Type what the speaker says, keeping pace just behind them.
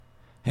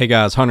Hey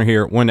guys, Hunter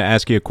here. Wanted to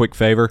ask you a quick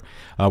favor.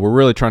 We're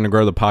really trying to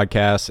grow the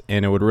podcast,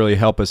 and it would really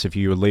help us if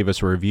you would leave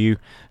us a review.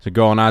 So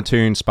go on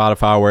iTunes,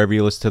 Spotify, wherever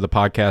you listen to the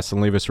podcast,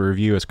 and leave us a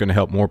review. It's going to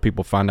help more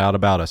people find out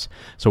about us.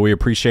 So we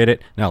appreciate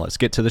it. Now let's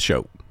get to the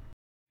show.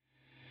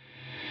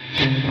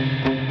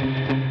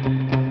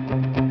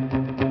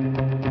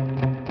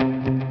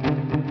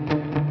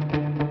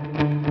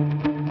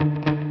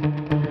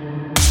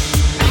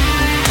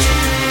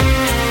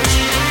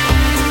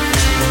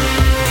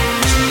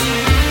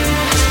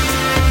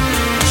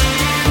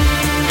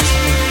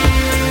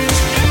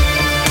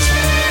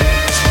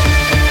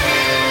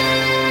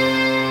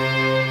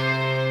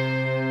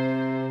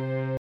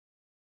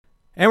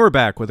 And we're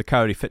back with the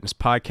Coyote Fitness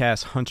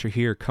Podcast. Hunter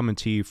here, coming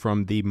to you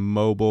from the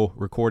mobile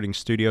recording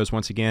studios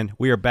once again.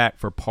 We are back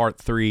for part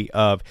 3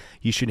 of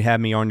You Should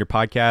Have Me on Your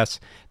Podcast.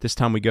 This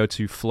time we go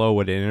to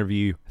Flowood and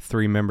interview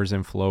 3 members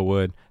in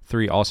Flowood.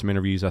 3 awesome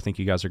interviews. I think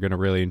you guys are going to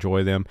really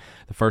enjoy them.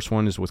 The first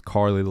one is with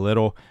Carli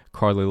Little.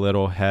 Carli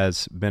Little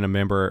has been a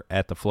member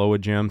at the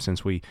Flowood gym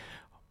since we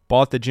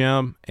bought the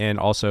gym, and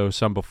also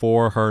some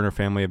before. Her and her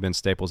family have been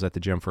staples at the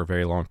gym for a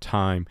very long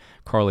time.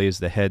 Carli is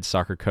the head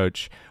soccer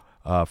coach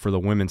for the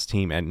women's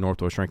team at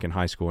Northwest Rankin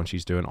High School, and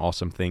she's doing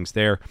awesome things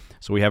there.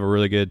 So we have a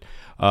really good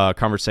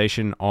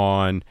conversation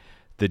on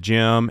the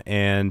gym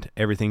and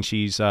everything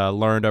she's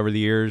learned over the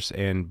years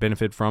and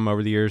benefited from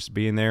over the years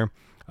being there.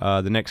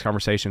 The next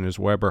conversation is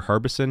Weber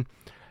Herbison,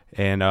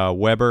 and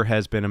Weber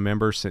has been a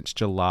member since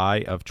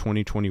July of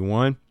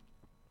 2021.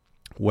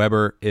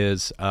 Weber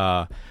is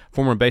a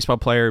former baseball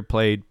player,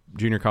 played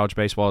junior college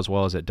baseball as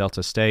well as at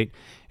Delta State,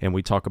 and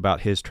we talk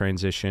about his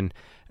transition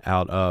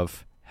out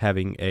of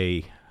having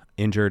a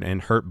injured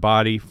and hurt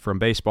body from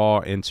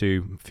baseball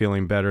into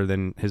feeling better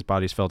than his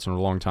body's felt in a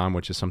long time,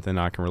 which is something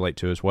I can relate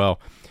to as well.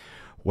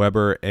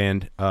 Weber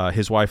and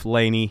his wife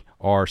Lainey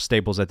are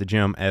staples at the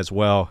gym as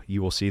well.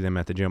 You will see them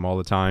at the gym all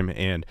the time,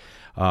 and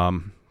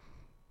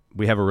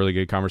we have a really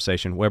good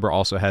conversation. Weber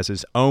also has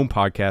his own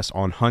podcast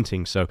on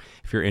hunting, so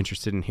if you're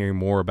interested in hearing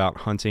more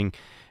about hunting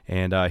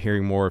and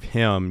hearing more of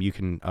him, you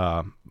can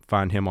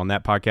find him on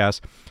that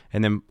podcast.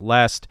 And then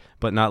last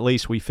but not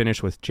least, we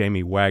finish with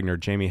Jamie Wagner.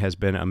 Jamie has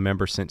been a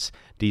member since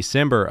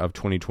December of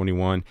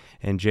 2021,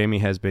 and Jamie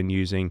has been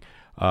using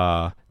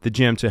the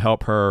gym to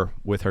help her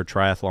with her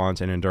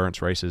triathlons and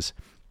endurance races.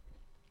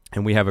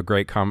 And we have a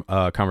great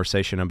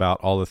conversation about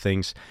all the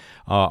things,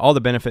 all the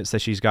benefits that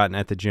she's gotten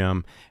at the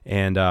gym,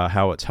 and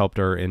how it's helped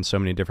her in so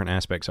many different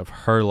aspects of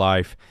her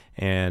life.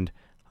 And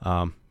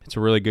it's a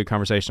really good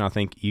conversation. I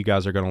think you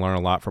guys are going to learn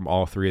a lot from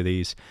all 3 of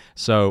these.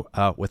 So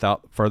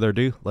without further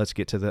ado, let's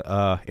get to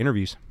the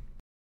interviews.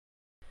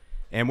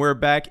 And we're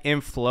back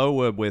in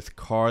Flowood with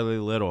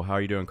Carli Little. How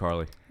are you doing,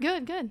 Carli?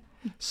 Good.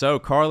 So,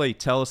 Carli,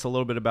 tell us a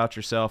little bit about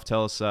yourself.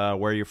 Tell us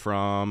where you're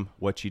from,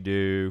 what you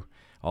do,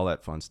 all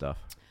that fun stuff.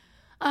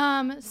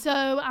 So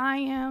I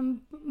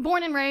am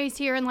born and raised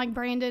here in like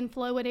Brandon,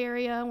 Flowood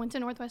area. Went to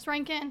Northwest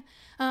Rankin,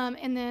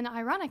 and then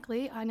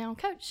ironically, I now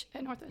coach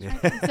at Northwest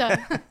Rankin.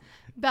 So,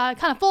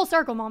 kind of full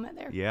circle moment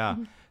there. Yeah.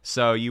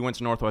 So you went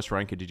to Northwest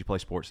Rankin. Did you play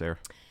sports there?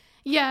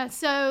 Yeah.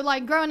 So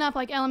like growing up,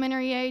 like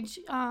elementary age,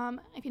 if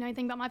you know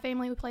anything about my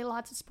family, we played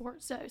lots of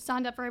sports. So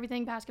signed up for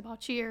everything: basketball,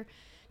 cheer,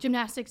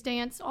 gymnastics,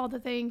 dance, all the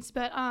things.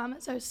 But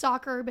so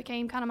soccer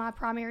became kind of my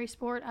primary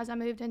sport as I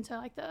moved into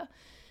like the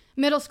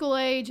middle school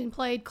age and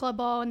played club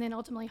ball, and then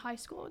ultimately high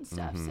school and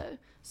stuff. Mm-hmm. So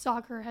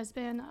soccer has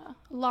been a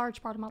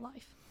large part of my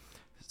life.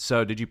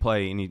 So did you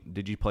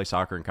play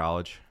soccer in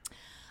college?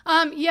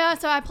 Yeah,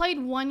 so I played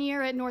 1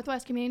 year at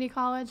Northwest Community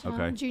College,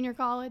 okay. Junior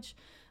college,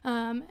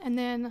 and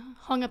then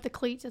hung up the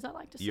cleats, as I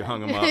like to say. You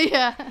hung them up?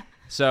 Yeah.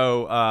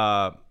 So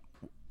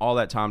all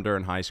that time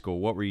during high school,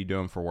 what were you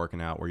doing for working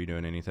out? Were you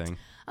doing anything?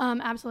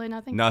 Absolutely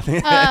nothing.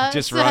 Nothing?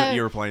 Just run.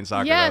 You were playing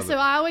soccer? Yeah, so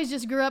I always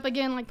just grew up,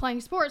 again, like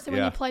playing sports. So when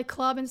yeah. you play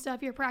club and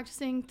stuff, you're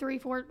practicing 3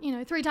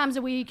 times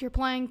a week. You're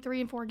playing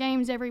 3 and 4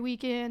 games every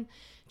weekend,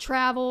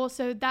 travel.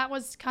 So that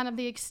was kind of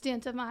the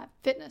extent of my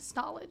fitness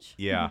knowledge.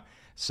 Yeah.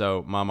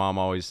 So my mom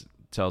always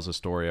tells a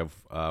story of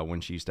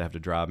when she used to have to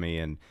drive me,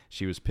 and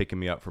she was picking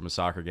me up from a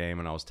soccer game,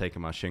 and I was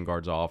taking my shin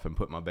guards off and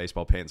putting my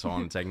baseball pants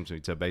on and taking me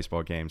to a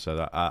baseball game.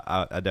 So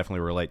I definitely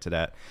relate to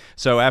that.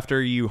 So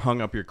after you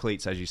hung up your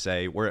cleats, as you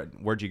say,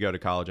 where'd you go to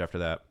college after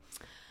that?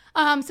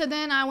 So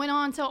then I went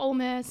on to Ole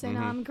Miss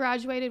and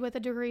graduated with a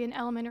degree in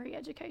elementary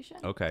education.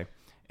 Okay.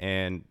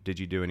 And did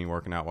you do any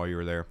working out while you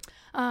were there?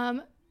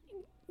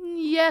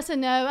 Yes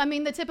and no. I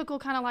mean, the typical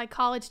kind of like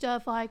college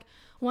stuff, like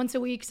once a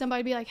week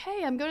somebody be like,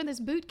 hey, I'm going to this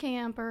boot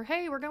camp, or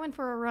hey, we're going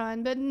for a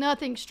run, but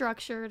nothing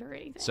structured or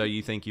anything. So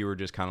you think you were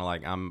just kind of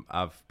like,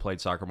 I've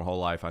played soccer my whole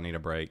life, I need a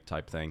break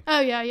type thing? Oh,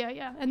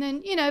 yeah. And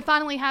then,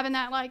 finally having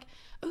that like,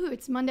 ooh,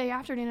 it's Monday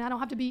afternoon, I don't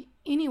have to be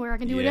anywhere, I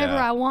can do whatever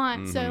I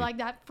want. Mm-hmm. So like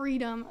that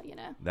freedom,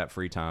 That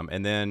free time.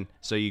 And then,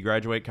 so you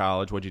graduate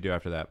college, what'd you do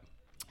after that?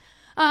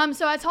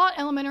 So I taught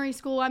elementary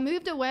school. I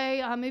moved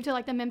away, moved to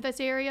like the Memphis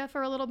area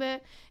for a little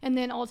bit, and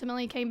then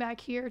ultimately came back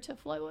here to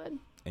Flowood.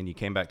 And you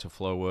came back to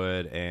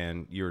Flowood,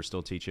 and you were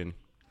still teaching?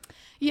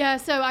 Yeah,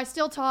 so I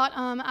still taught.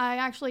 I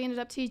actually ended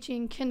up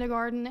teaching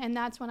kindergarten, and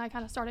that's when I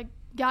kind of started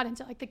got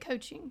into like the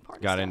coaching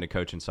part. Got into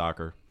coaching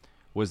soccer.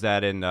 Was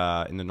that in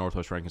the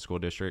Northwest Rankin School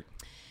District?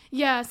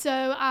 Yeah,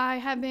 so I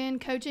have been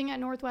coaching at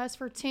Northwest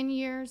for 10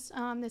 years.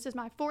 This is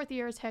my 4th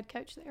year as head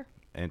coach there.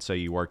 And so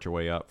you worked your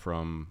way up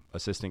from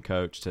assistant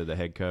coach to the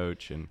head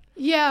coach, and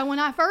yeah, when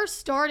I first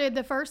started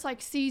the first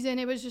like season,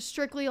 it was just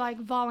strictly like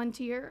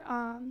volunteer.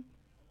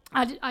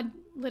 I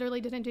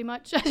literally didn't do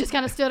much. I just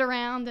kind of stood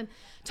around and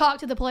talked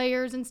to the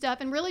players and stuff,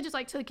 and really just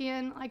like took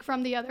in like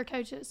from the other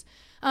coaches.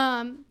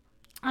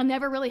 I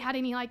never really had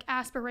any like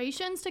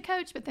aspirations to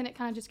coach, but then it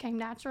kind of just came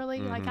naturally.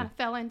 Mm-hmm. Like kind of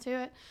fell into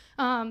it.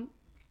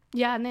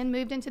 Yeah, and then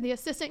moved into the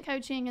assistant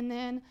coaching, and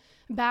then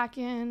back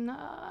in,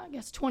 I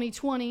guess,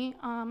 2020,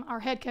 our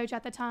head coach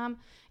at the time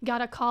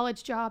got a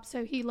college job,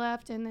 so he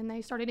left, and then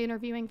they started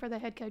interviewing for the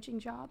head coaching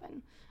job,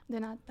 and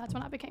then that's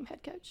when I became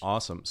head coach.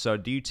 Awesome. So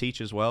do you teach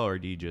as well, or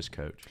do you just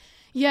coach?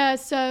 Yeah,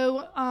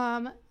 so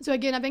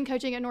again, I've been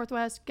coaching at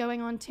Northwest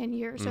going on 10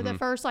 years. So Mm-hmm. the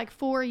first like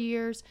 4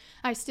 years,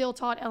 I still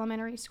taught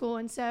elementary school,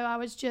 and so I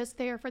was just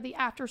there for the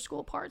after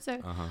school part.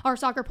 So our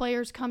soccer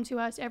players come to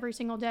us every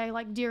single day,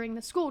 like during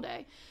the school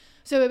day.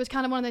 So it was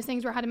kind of one of those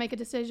things where I had to make a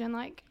decision,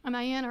 like, am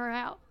I in or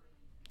out?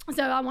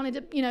 So I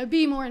wanted to,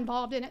 be more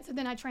involved in it. So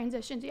then I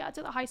transitioned,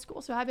 to the high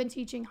school. So I've been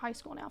teaching high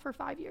school now for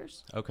 5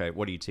 years. Okay.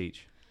 What do you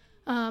teach?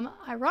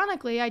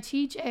 Ironically, I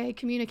teach a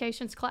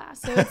communications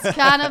class. So it's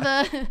kind of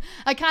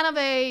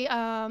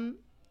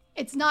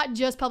it's not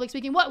just public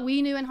speaking. What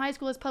we knew in high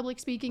school is public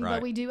speaking, Right.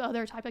 but we do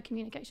other type of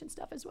communication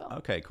stuff as well.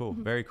 Okay, cool.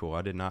 Mm-hmm. Very cool.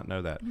 I did not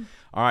know that.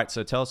 All right,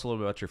 so tell us a little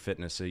bit about your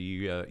fitness. So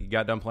you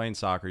got done playing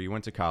soccer. You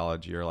went to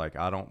college. You're like,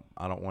 I don't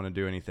want to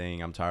do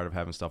anything. I'm tired of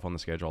having stuff on the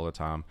schedule all the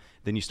time.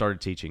 Then you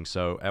started teaching.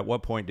 So at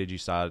what point did you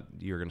decide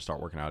you were going to start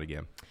working out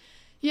again?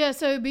 Yeah,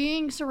 so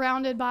being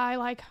surrounded by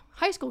like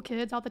high school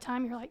kids all the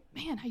time, you're like,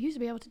 man, I used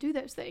to be able to do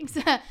those things.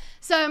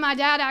 So my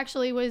dad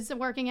actually was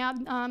working out,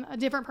 a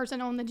different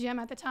person owned the gym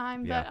at the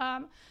time,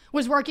 but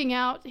was working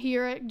out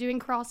here doing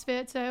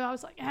CrossFit. So I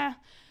was like, I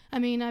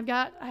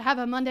have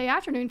a Monday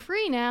afternoon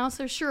free now,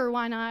 so sure,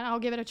 why not? I'll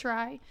give it a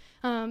try.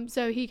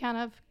 So he kind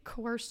of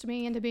coerced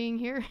me into being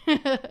here.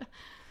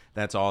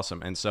 That's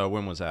awesome. And so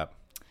when was that?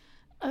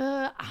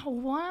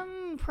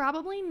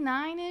 Probably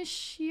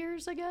 9-ish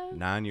years ago.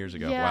 9 years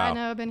ago. Yeah, Wow. I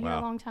know. I've been here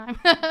a long time.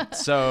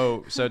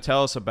 So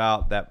tell us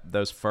about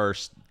those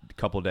first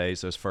couple of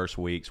days, those first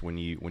weeks when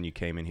you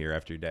came in here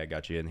after your dad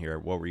got you in here.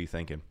 What were you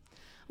thinking?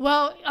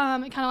 Well,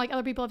 kind of like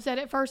other people have said,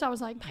 at first I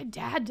was like, my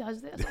dad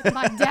does this. Like,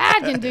 my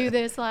dad can do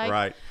this. Like,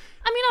 Right.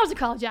 I was a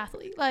college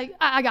athlete. Like,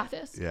 I got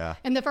this. Yeah.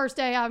 And the first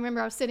day I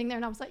remember I was sitting there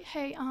and I was like,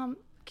 hey,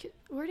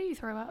 where do you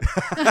throw up?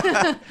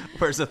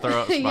 Where's the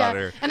throw up spot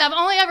here? And I've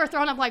only ever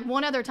thrown up like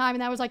one other time,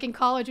 and that was like in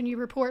college when you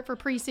report for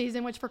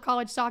preseason, which for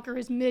college soccer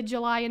is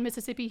mid-July in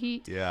Mississippi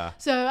heat. Yeah.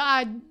 So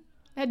I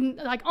had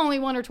like only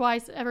one or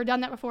twice ever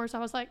done that before, so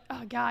I was like,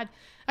 oh God,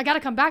 I got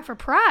to come back for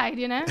pride,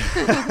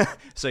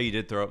 So you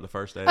did throw up the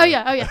first day? Oh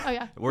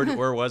yeah.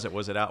 Where was it?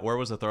 Was it out? Where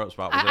was the throw up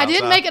spot? Was it I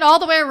didn't make it all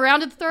the way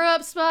around to the throw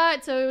up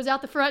spot, so it was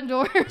out the front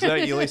door. So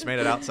you at least made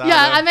it outside?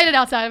 Yeah, though? I made it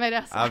outside.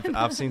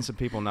 I've seen some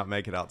people not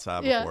make it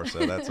outside before,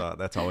 so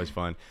that's always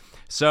fun.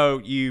 So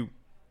you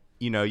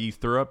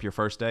threw up your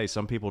first day.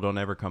 Some people don't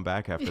ever come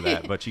back after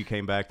that, but you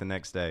came back the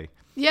next day.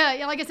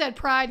 Yeah, like I said,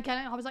 pride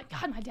kind of. I was like,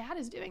 God, my dad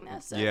is doing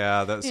this. So,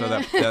 yeah,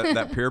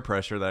 that peer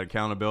pressure, that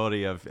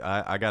accountability of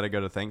I got to go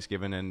to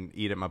Thanksgiving and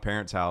eat at my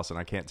parents' house, and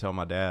I can't tell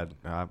my dad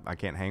I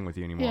can't hang with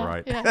you anymore,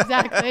 right?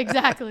 Yeah,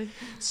 exactly.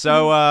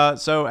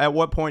 So at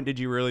what point did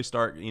you really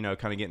start, kind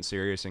of getting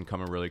serious and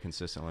coming really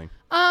consistently?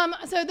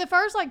 So the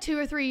first like 2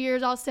 or 3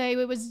 years, I'll say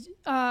it was,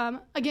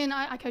 again,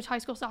 I coach high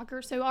school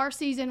soccer. So our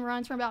season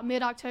runs from about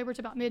mid-October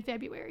to about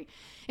mid-February.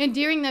 And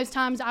during those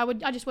times,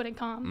 I just wouldn't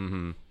come.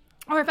 Mm-hmm.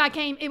 Or if I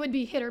came, it would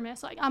be hit or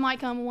miss. Like I might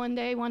come one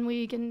day, 1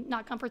 week, and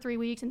not come for 3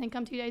 weeks, and then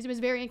come 2 days. It was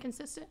very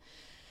inconsistent.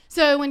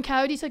 So when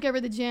Coyote took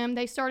over the gym,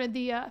 they started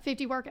the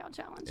 50 workout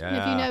challenge. Yeah. And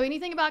if you know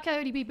anything about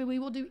Coyote people, we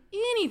will do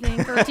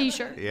anything for a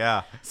t-shirt.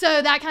 Yeah.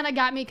 So that kind of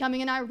got me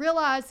coming, and I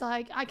realized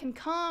like I can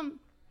come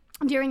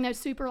during those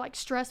super like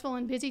stressful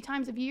and busy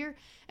times of year,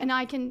 and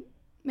I can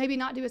maybe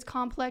not do as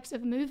complex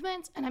of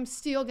movements, and I'm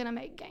still going to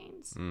make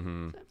gains.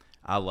 Mm-hmm. So.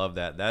 I love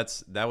that.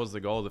 That was the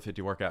goal of the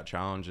 50 workout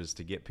challenge, is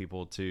to get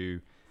people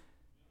to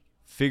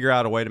figure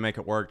out a way to make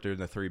it work during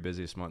the 3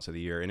 busiest months of the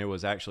year. And it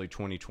was actually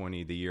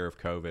 2020, the year of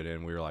COVID.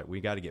 And we were like,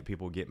 we got to get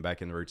people getting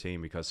back in the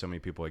routine, because so many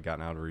people had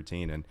gotten out of the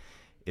routine, and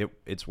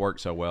it's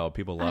worked so well.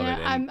 People love it.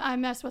 And I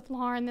messed with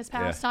Lauren this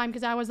past time,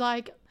 because I was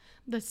like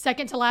the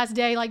second to last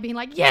day, like being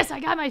like, yes, I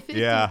got my 50.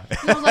 Yeah.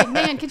 And I was like,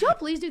 man, could y'all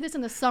please do this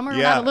in the summer?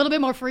 Yeah. Have a little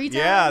bit more free time.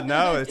 Yeah,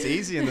 no, it's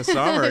easy in the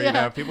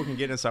summer. People can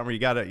get in the summer. You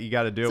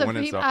gotta do it when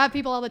it's. I have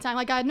people all the time.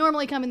 Like I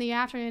normally come in the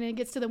afternoon, and it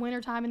gets to the winter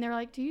time, and they're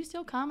like, do you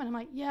still come? And I'm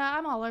like, yeah,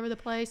 I'm all over the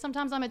place.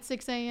 Sometimes I'm at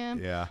 6 a.m.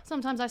 Yeah.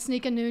 Sometimes I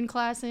sneak a noon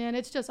class in.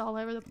 It's just all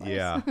over the place.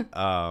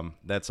 Yeah.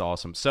 That's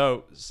awesome.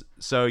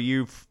 So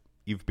you've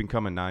been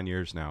coming 9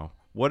 years now.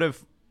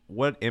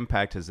 What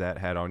impact has that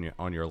had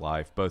on your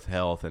life, both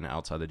health and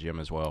outside the gym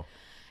as well?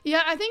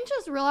 Yeah, I think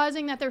just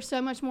realizing that there's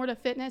so much more to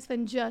fitness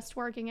than just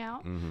working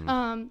out.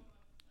 Mm-hmm.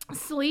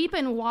 sleep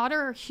and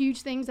water are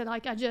huge things that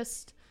like I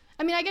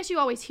guess you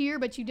always hear,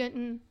 but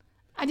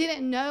I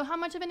didn't know how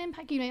much of an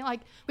impact,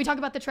 like we talk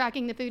about the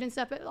tracking the food and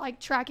stuff, but like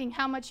tracking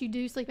how much you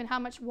do sleep and how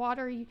much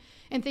water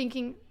and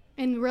thinking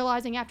and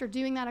realizing after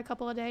doing that a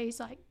couple of days,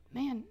 like,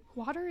 man,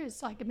 water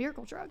is like a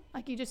miracle drug.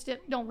 Like you just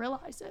don't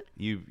realize it.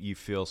 You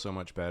feel so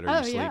much better. Oh,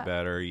 you sleep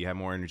better. You have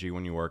more energy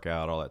when you work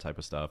out, all that type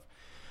of stuff.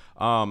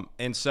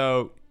 And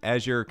so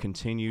as you're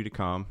continue to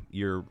come,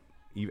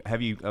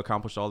 have you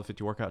accomplished all the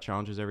 50 workout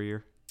challenges every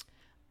year?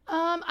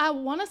 I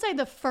want to say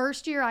the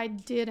first year I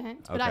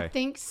didn't, but I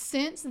think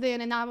since then,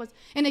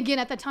 and again,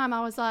 at the time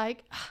I was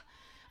like,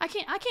 I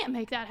can't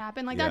make that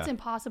happen. Like that's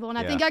impossible. And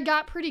I think I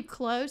got pretty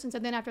close. And so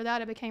then after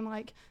that, it became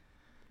like,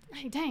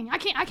 hey, dang, I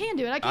can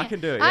do it. I can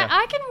do it. Yeah.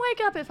 I can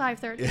wake up at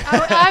 5:30.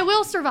 I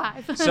will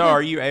survive. So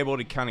are you able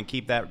to kind of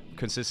keep that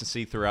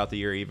consistency throughout the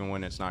year, even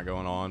when it's not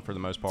going on for the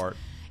most part?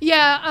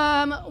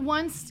 Yeah,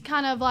 once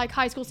kind of like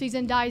high school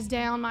season dies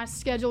down, my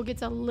schedule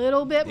gets a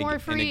little bit more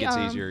free. And it gets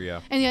easier,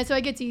 yeah. And yeah, so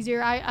it gets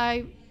easier.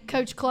 I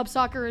coach club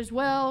soccer as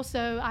well,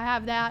 so I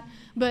have that.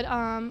 But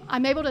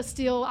I'm able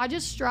to I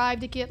just strive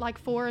to get like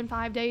 4 and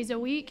 5 days a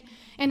week.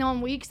 And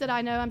on weeks that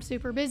I know I'm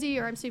super busy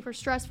or I'm super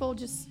stressful,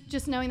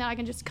 just knowing that I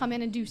can just come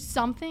in and do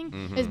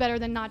something is better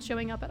than not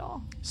showing up at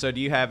all. So do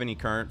you have any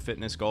current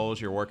fitness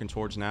goals you're working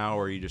towards now,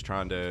 or are you just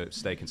trying to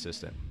stay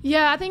consistent?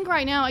 Yeah, I think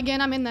right now,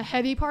 again, I'm in the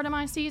heavy part of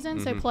my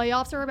season, so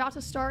playoffs are about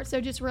to start. So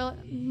just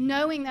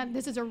knowing that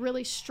this is a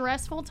really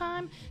stressful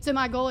time. So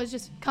my goal is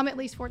just come at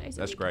least 4 days a week.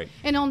 That's great.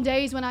 And on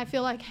days when I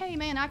feel like, hey,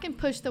 man, I can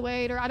push the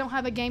weight, or I don't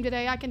have a game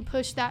today, I can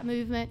push that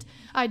movement,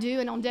 I do.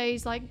 And on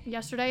days like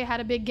yesterday, I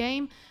had a big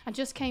game, I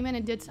just came in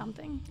and did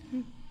something.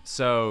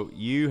 So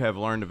you have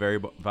learned a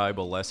very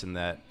valuable lesson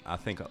that I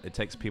think it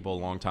takes people a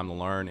long time to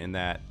learn, in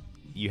that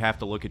you have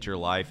to look at your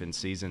life in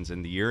seasons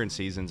and the year in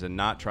seasons and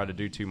not try to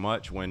do too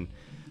much when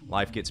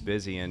life gets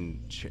busy,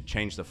 and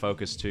change the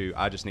focus to,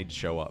 I just need to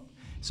show up.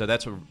 So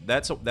that's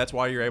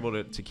why you're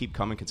able to keep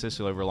coming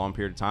consistently over a long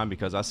period of time,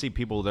 because I see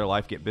people, their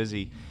life get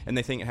busy and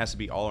they think it has to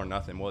be all or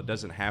nothing. Well, it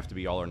doesn't have to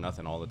be all or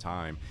nothing all the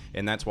time,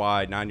 and that's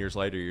why 9 years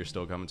later you're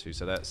still coming to.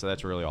 So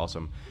that's really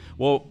awesome.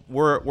 Well,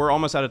 we're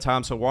almost out of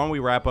time, so why don't we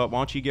wrap up? Why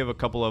don't you give a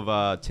couple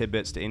of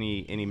tidbits to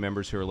any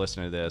members who are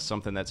listening to this,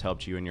 something that's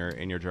helped you in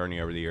your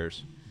journey over the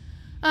years?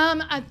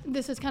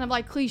 This is kind of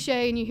like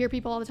cliche, and you hear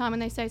people all the time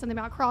and they say something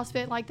about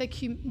CrossFit, like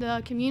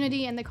the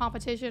community and the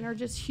competition are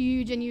just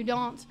huge, and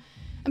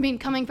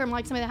coming from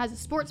like somebody that has a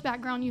sports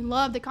background, you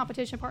love the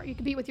competition part. You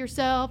compete with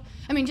yourself.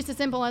 Just as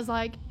simple as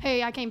like,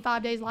 hey, I came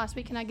 5 days last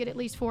week. Can I get at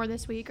least 4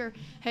 this week? Or,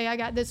 hey, I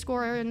got this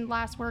score in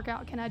last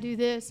workout. Can I do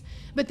this?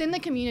 But then the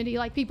community,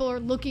 like people are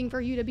looking for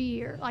you to be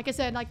here. Like I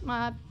said, like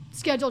my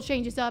schedule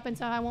changes up, and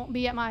so I won't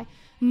be at my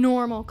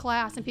normal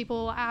class, and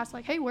people will ask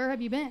like, hey, where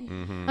have you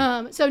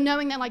been? So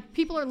knowing that like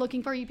people are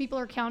looking for you, people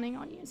are counting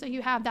on you, so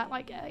you have that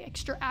like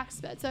extra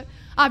aspect. So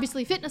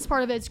obviously fitness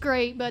part of it's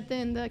great, but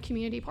then the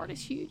community part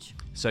is huge.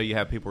 So you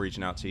have people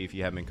reaching out to you if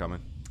you have been coming?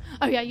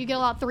 Oh yeah, you get a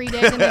lot 3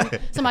 days, and then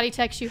somebody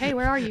texts you, hey,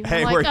 where are you?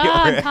 Hey, I'm like,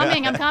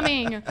 I'm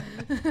coming.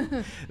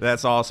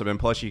 That's awesome. And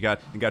plus you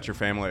got your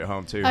family at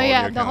home too. Oh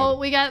yeah,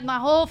 my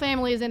whole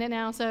family is in it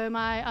now. So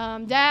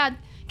my dad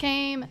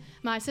came,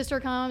 my sister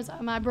comes,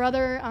 my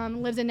brother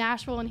lives in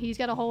Nashville, and he's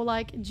got a whole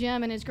like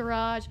gym in his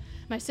garage,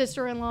 my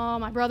sister-in-law,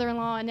 my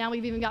brother-in-law, and now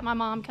we've even got my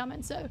mom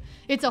coming. So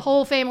it's a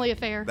whole family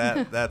affair.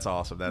 That's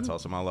awesome. That's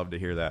awesome. I love to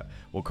hear that.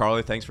 Well,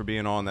 Carli, thanks for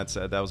being on.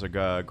 That was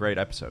a great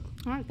episode.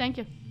 All right, thank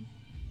you.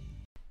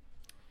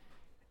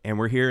 And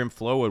we're here in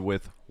Flowood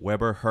with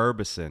Weber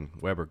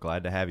Herbison. Weber,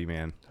 glad to have you,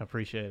 man. I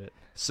appreciate it.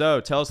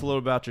 So tell us a little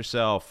about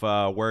yourself.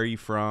 Where are you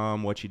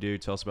from? What you do?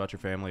 Tell us about your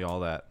family, all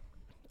that.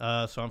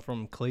 So I'm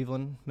from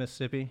Cleveland,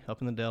 Mississippi, up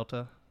in the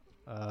Delta.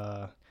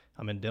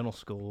 I'm in dental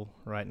school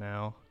right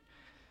now.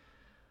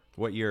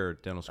 What year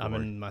dental school? I'm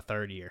in my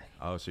 3rd year.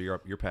 Oh, so you're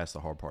past the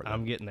hard part.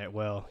 I'm getting there.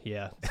 Well,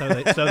 yeah.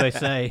 So they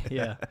say.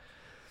 Yeah.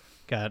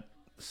 Got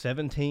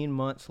 17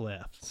 months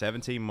left.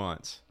 17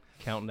 months.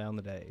 Counting down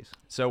the days.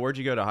 So where'd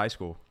you go to high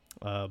school?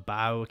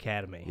 Bio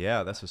Academy.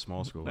 Yeah, that's a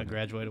small school. I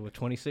graduated with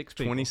 26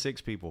 people. 26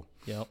 people.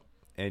 Yep.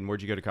 And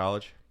where'd you go to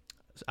college?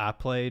 I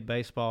played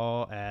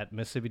baseball at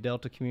Mississippi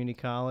Delta Community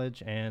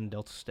College and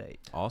Delta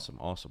State. Awesome.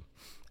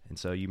 And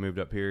so you moved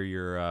up here.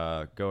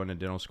 You're going to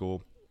dental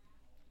school.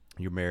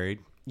 You're married.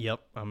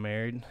 Yep, I'm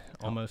married.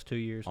 Almost 2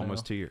 years now.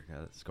 Almost 2 years. Yeah,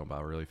 that's going by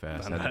really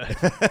fast.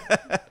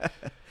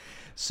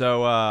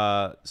 So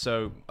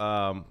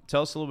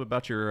tell us a little bit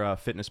about your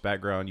fitness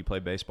background. You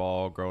played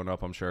baseball growing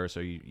up, I'm sure,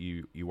 so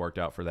you worked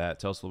out for that.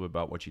 Tell us a little bit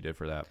about what you did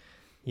for that.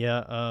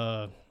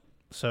 Yeah,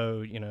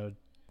 so,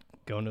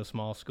 going to a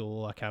small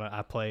school,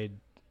 I played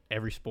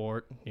every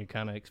sport. You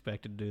kind of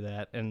expected to do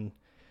that. And,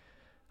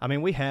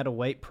 we had a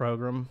weight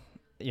program,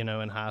 in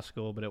high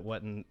school, but it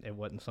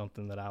wasn't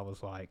something that I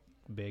was, like,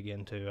 big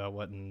into. I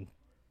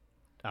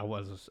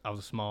was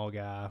a small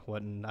guy.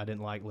 I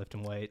didn't like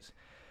lifting weights.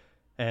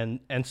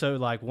 And so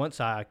like once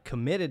I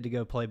committed to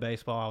go play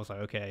baseball, I was like,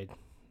 okay,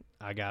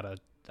 I gotta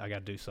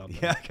do something.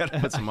 Yeah, I gotta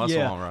put some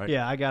muscle on, right?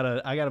 Yeah, I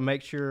gotta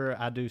make sure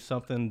I do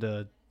something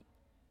to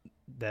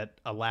that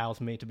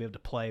allows me to be able to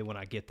play when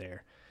I get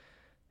there.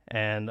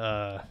 And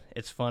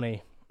it's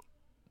funny,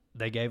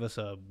 they gave us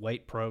a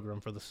weight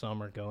program for the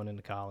summer going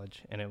into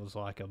college, and it was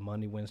like a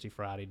Monday, Wednesday,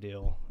 Friday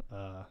deal.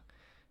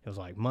 It was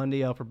like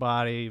Monday upper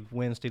body,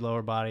 Wednesday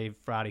lower body,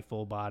 Friday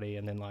full body,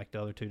 and then like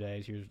the other 2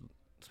 days you're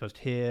supposed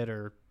to hit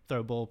or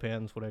throw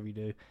bullpens, whatever you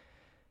do.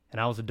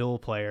 And I was a dual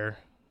player,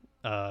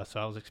 so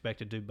I was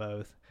expected to do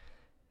both.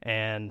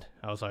 And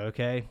I was like,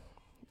 okay,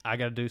 I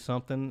got to do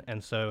something.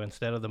 And so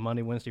instead of the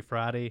Monday, Wednesday,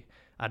 Friday,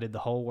 I did the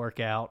whole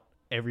workout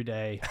every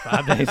day,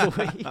 5 days a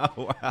week.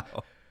 Oh,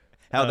 wow.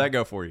 How'd that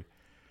go for you?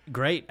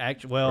 Great,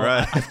 actually. Well,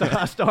 right.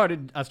 I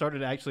started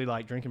actually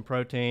like drinking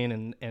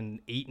protein and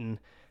eating,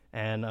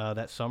 and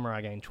that summer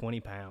I gained 20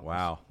 pounds.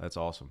 Wow, that's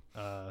awesome.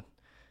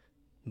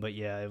 But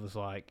yeah, it was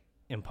like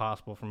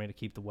impossible for me to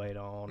keep the weight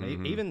on.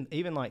 Mm-hmm.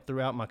 Even like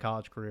throughout my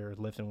college career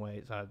lifting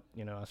weights, I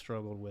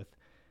struggled with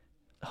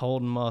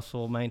holding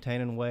muscle,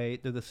 maintaining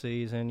weight through the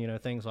season,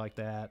 things like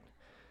that.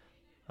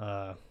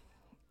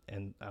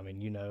 And I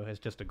mean, it's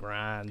just a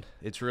grind.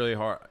 It's really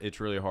hard.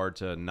 It's really hard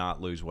to not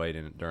lose weight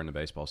during the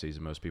baseball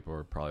season. Most people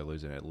are probably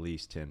losing at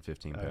least 10,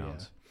 15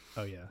 pounds.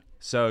 Oh yeah.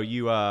 So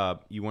you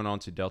went on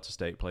to Delta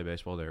State, play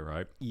baseball there,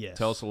 right? Yes.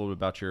 Tell us a little bit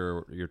about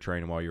your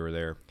training while you were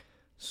there.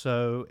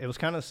 So it was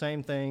kind of the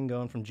same thing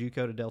going from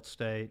JUCO to Delta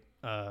State.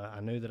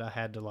 I knew that I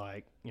had to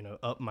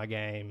up my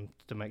game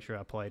to make sure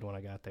I played when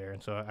I got there.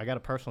 And so I got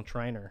a personal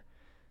trainer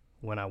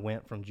when I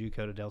went from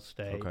JUCO to Delta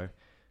State. Okay.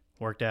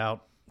 Worked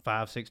out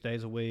 5-6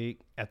 days a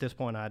week. At this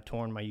point, I had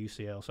torn my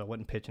UCL, so I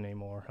wasn't pitching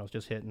anymore. I was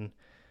just hitting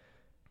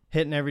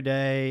every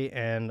day,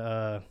 and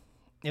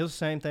it was the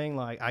same thing.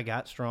 Like, I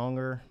got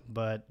stronger,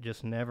 but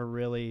just never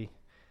really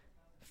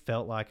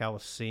felt like I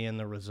was seeing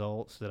the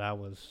results that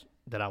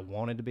I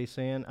wanted to be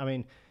seeing. I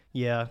mean,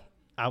 yeah,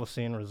 I was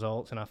seeing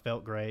results, and I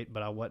felt great,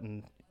 but I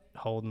wasn't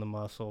holding the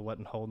muscle,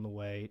 wasn't holding the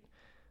weight.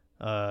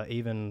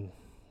 Even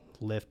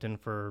lifting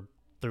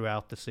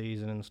throughout the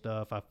season and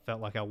stuff, I felt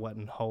like I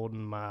wasn't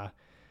holding my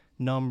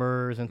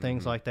numbers and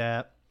things like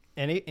that.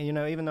 And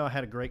even though I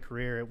had a great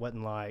career, it was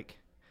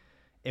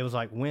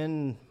like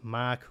when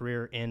my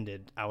career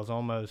ended, I was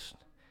almost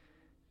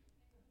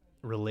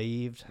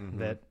relieved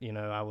that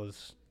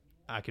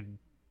I could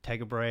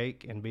take a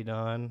break and be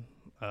done.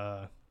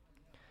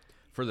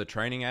 For the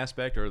training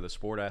aspect or the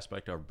sport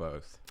aspect, or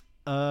both?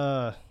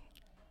 I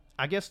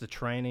guess the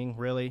training,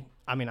 really.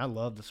 I mean, I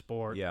love the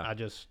sport. Yeah. I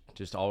just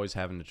always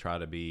having to try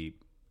to be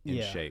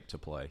in shape to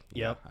play.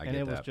 Yep. Yeah, I get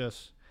that. Was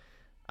just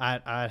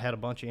I had a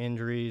bunch of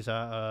injuries.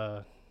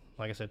 I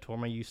like I said, tore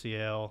my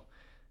UCL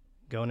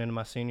going into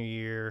my senior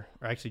year,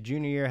 or actually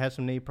junior year. I had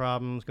some knee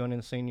problems. Going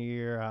into senior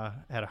year, I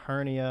had a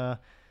hernia.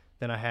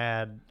 Then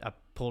I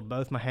pulled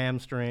both my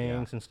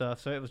hamstrings and stuff.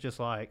 So it was just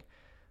like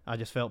I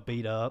just felt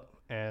beat up.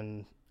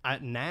 And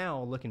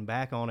now looking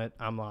back on it,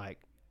 I'm like,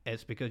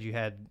 it's because you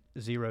had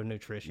zero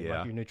nutrition. Yeah.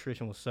 Like your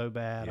nutrition was so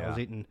bad. Yeah. I was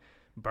eating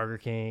Burger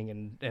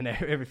King and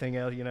everything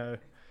else,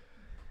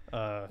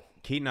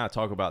 Keaton and I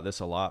talk about this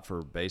a lot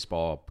for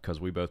baseball because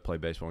we both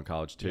played baseball in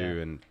college too,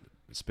 and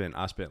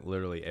I spent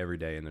literally every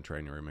day in the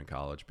training room in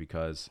college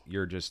because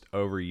you're just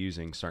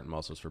overusing certain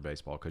muscles for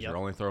baseball because you're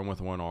only throwing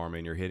with one arm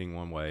and you're hitting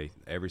one way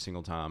every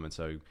single time, and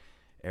so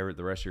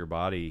the rest of your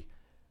body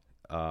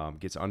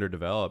gets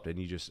underdeveloped, and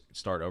you just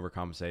start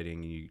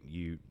overcompensating.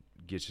 You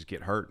just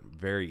get hurt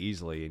very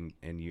easily,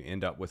 and you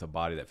end up with a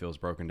body that feels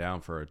broken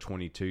down for a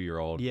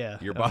 22-year-old. Yeah,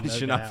 your body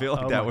should not feel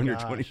like that when you're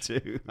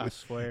 22. I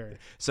swear.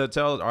 So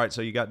tell us, all right,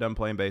 so you got done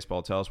playing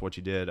baseball. Tell us what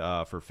you did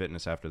for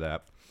fitness after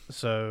that.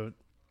 So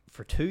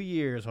for 2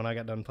 years when I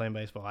got done playing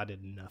baseball, I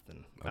did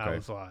nothing. Okay. I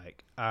was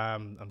like,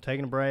 I'm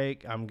taking a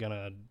break. I'm going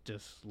to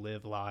just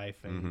live life.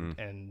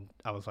 And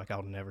I was like,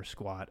 I'll never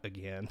squat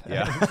again.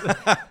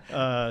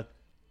 Yeah.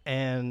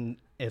 And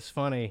it's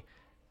funny,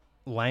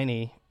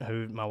 Lainey,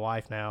 who my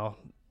wife now,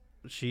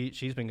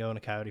 she's been going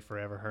to Coyote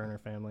forever, her and her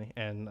family,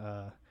 and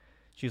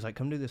she was like,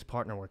 "Come do this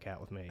partner workout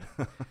with me."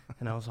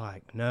 And I was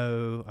like,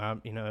 "No,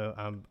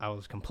 I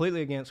was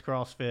completely against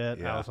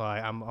CrossFit. Yeah. I was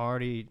like, I'm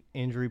already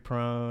injury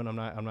prone. I'm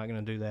not going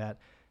to do that."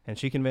 And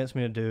she convinced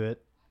me to do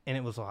it, and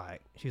it was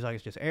like, she's like,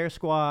 "It's just air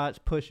squats,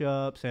 push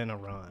ups, and a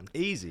run."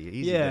 Easy.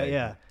 Yeah, day.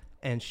 yeah.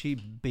 And she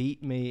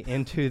beat me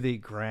into the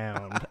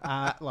ground.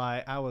 Oh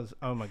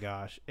my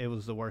gosh, it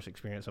was the worst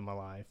experience of my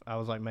life. I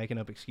was like making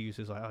up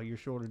excuses like, "Oh, you're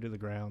shorter to the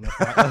ground.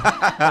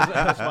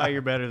 That's why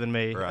you're better than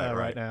me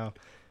right now."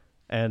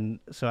 And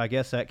so I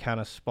guess that kind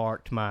of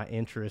sparked my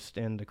interest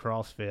into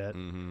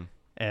CrossFit.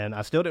 And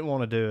I still didn't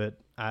want to do it.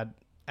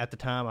 At the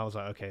time I was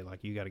like, okay,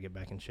 like you got to get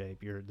back in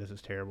shape. This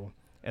is terrible.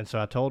 And so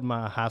I told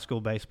my high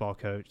school baseball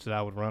coach that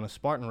I would run a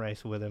Spartan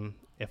race with him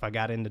if I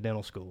got into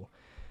dental school.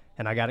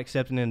 And I got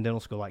accepted in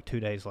dental school like 2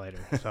 days later.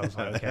 So I was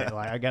like, okay,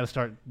 I got to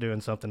start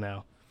doing something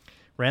now.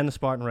 Ran the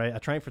Spartan race. I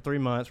trained for 3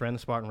 months, ran the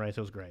Spartan race.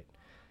 It was great.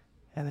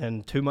 And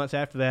then 2 months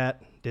after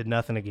that, did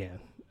nothing again.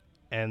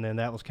 And then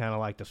that was kind of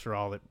like the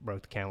straw that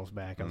broke the camel's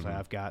back. I was like,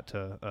 I've got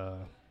to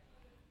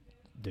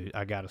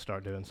I got to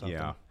start doing something.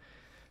 Yeah.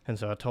 And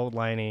so I told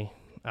Lainey,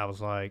 I was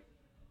like,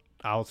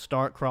 I'll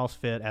start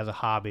CrossFit as a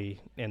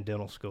hobby in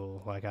dental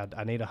school. Like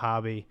I need a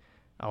hobby.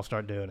 I'll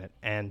start doing it,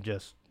 and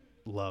just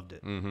loved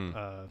it.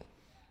 Mm-hmm.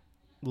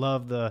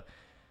 Love the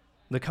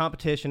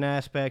competition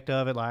aspect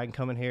of it. Like, I can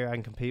come in here, I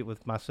can compete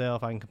with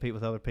myself, I can compete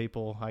with other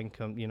people, I can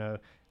come,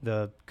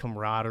 the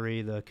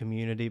camaraderie, the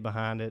community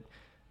behind it.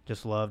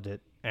 Just loved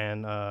it.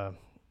 And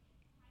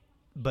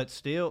but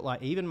still,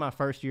 like, even my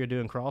first year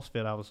doing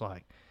CrossFit, I was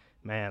like,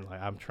 man,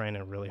 like, I'm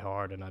training really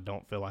hard and I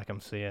don't feel like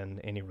I'm seeing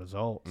any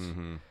results.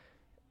 Mm-hmm.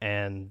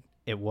 And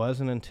it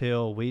wasn't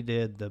until we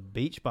did the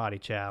Beachbody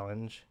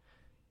Challenge,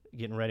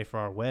 getting ready for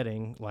our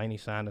wedding, Lainey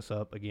signed us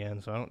up again.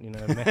 So I don't,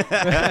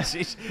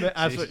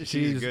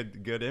 she's a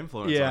good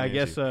influence. Yeah, on I you,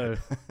 guess so.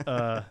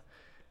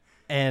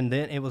 And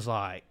then it was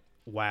like,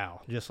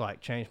 wow, just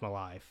like changed my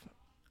life.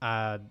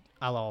 I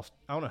lost,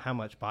 I don't know how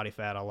much body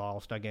fat I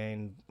lost. I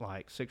gained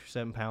like 6 or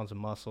 7 pounds of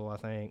muscle, I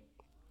think.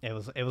 It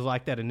was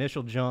like that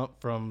initial jump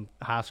from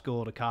high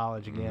school to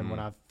college again, when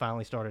I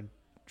finally started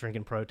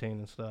drinking protein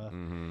and stuff.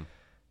 Mm-hmm.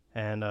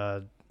 And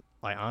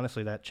like,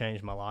 honestly, that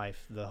changed my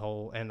life.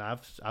 And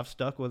I've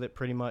stuck with it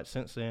pretty much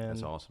since then.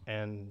 That's awesome.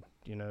 And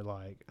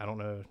like, I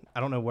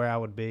don't know where I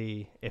would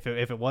be if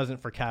it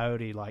wasn't for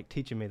Coyote like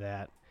teaching me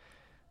that.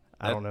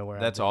 I don't know where.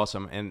 That's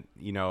awesome. And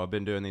I've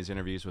been doing these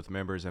interviews with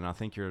members, and I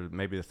think you're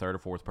maybe the third or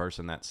fourth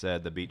person that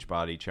said the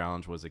Beachbody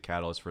Challenge was a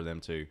catalyst for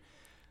them to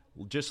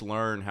just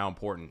learn how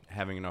important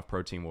having enough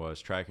protein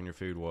was, tracking your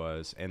food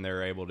was, and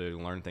they're able to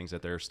learn things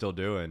that they're still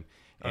doing.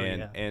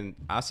 And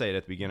I say it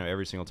at the beginning of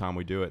every single time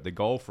we do it. The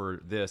goal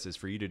for this is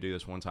for you to do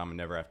this one time and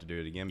never have to do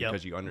it again,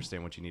 because you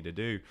understand what you need to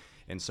do.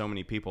 And so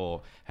many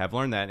people have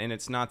learned that. And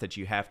it's not that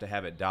you have to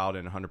have it dialed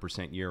in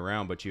 100% year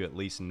round, but you at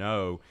least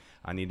know,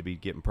 I need to be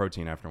getting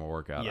protein after my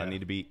workout. I need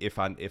to be, if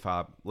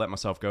I let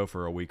myself go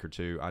for a week or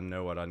two, I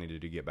know what I need to do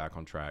to get back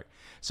on track.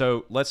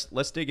 So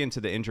let's dig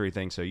into the injury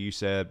thing. So you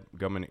said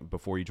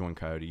before you joined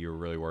Coyote, you were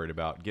really worried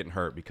about getting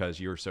hurt because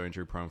you were so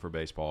injury prone for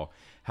baseball.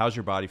 How's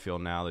your body feel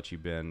now that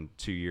you've been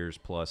 2 years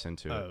plus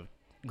into it? Oh,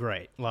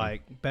 great.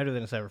 Like, better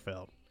than it's ever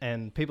felt.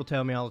 And people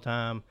tell me all the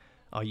time,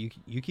 oh, you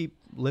keep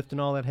lifting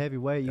all that heavy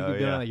weight,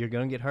 you're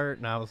gonna get hurt.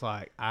 And I was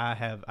like, I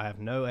have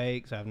no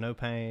aches, I have no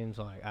pains.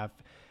 Like,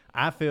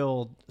 I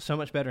feel so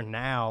much better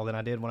now than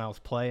I did when I was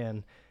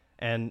playing.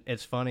 And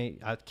it's funny,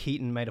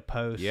 Keaton made a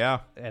post,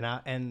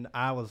 and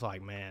I was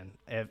like, man,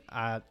 if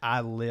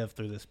I lived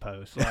through this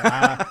post. Like,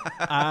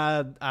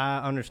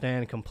 I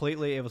understand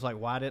completely. It was like,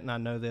 why didn't I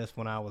know this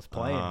when I was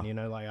playing?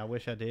 Like, I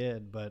wish I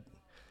did, but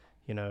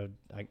I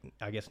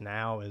guess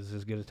now is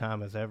as good a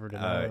time as ever to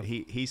know.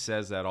 He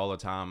says that all the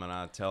time, and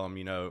I tell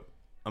him,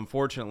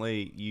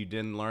 unfortunately, you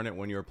didn't learn it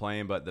when you were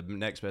playing, but the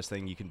next best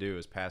thing you can do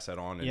is pass that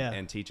on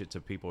and teach it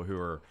to people who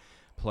are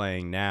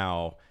playing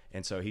now.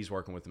 And so he's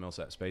working with the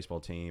Millsaps baseball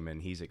team,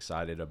 and he's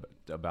excited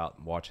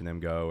about watching them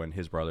go, and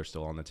his brother's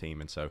still on the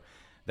team. And so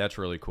that's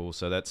really cool.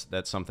 So that's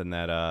something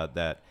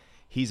that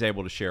he's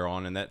able to share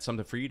on, and that's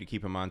something for you to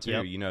keep in mind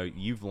too. Yep.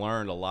 You've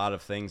learned a lot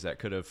of things that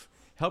could have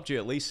helped you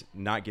at least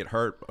not get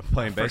hurt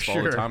playing baseball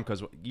all the time,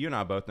 because you and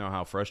I both know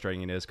how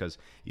frustrating it is, because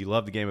you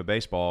love the game of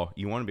baseball,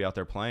 you want to be out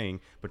there playing,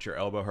 but your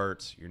elbow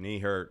hurts, your knee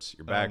hurts,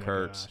 your back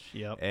hurts.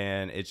 Yep.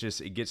 And it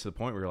gets to the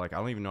point where you're like, I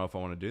don't even know if I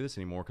want to do this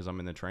anymore because I'm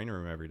in the training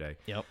room every day.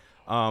 Yep.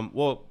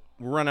 Well,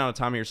 we're running out of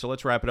time here, so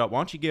let's wrap it up. Why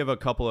don't you give a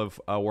couple of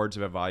words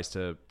of advice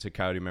to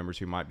Coyote members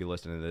who might be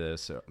listening to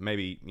this,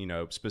 maybe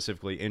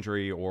specifically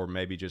injury, or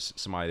maybe just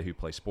somebody who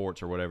plays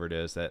sports or whatever it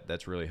is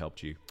that's really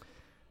helped you?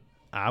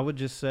 I would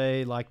just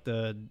say, like,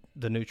 the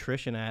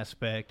nutrition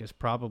aspect is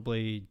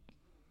probably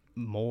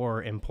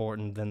more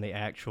important than the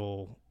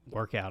actual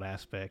workout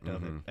aspect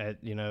of it.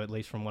 At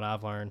least from what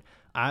I've learned,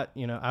 I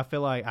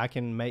feel like I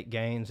can make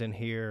gains in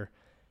here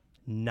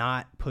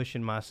not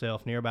pushing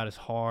myself near about as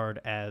hard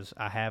as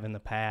I have in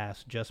the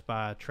past just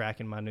by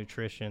tracking my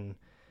nutrition,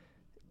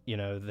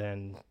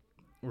 than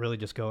really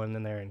just going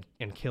in there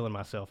and killing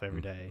myself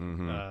every day.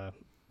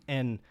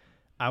 And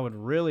I would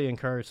really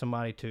encourage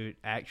somebody to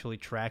actually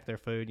track their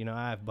food.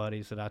 I have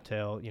buddies that I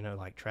tell,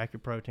 like, track your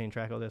protein,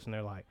 track all this, and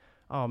they're like,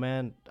 oh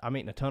man, I'm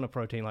eating a ton of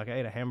protein. Like, I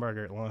ate a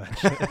hamburger at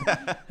lunch.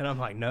 And I'm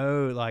like,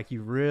 no, like,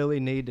 you really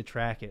need to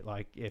track it.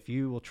 Like, if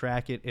you will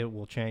track it, it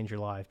will change your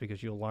life,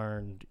 because you'll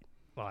learn.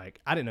 Like,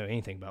 I didn't know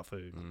anything about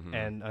food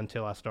and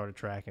until I started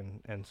tracking.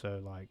 And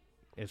so, like,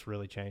 it's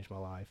really changed my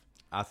life.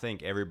 I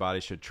think everybody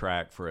should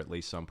track for at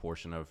least some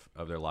portion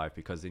of their life,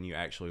 because then you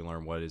actually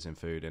learn what is in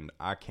food. And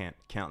I can't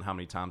count how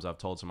many times I've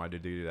told somebody to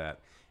do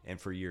that,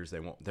 and for years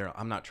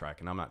I'm not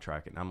tracking.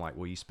 And I'm like,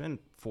 well, you spend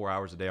 4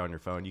 hours a day on your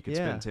phone. You could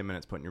spend 10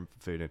 minutes putting your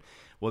food in.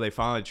 Well, they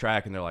finally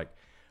track, and they're like,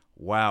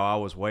 wow, I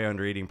was way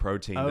under eating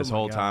protein this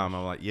whole time.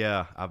 I'm like,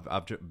 yeah,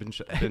 I've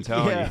been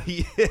telling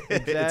you.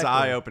 It's an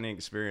eye-opening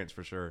experience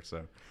for sure.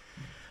 So,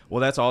 well,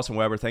 that's awesome,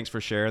 Weber. Thanks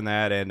for sharing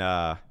that.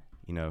 And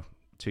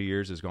 2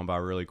 years has gone by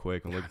really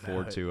quick. I'm looking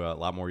forward to a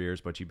lot more years,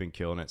 but you've been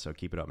killing it. So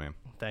keep it up, man.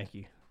 Thank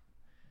you.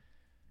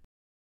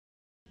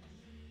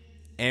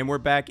 And we're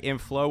back in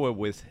Flowood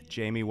with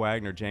Jamie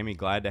Wagner. Jamie,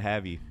 glad to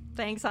have you.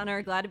 Thanks,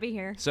 Hunter. Glad to be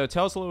here. So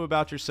tell us a little bit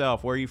about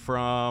yourself. Where are you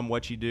from?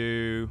 What you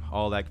do?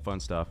 All that fun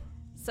stuff.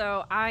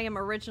 So I am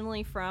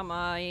originally from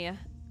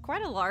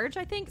quite a large,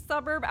 I think,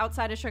 suburb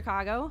outside of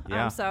Chicago.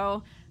 Yeah.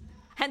 So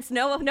hence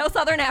no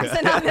southern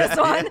accent on this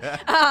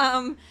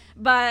one.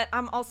 But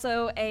I'm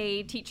also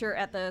a teacher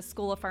at the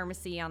School of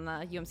Pharmacy on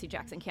the UMC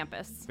Jackson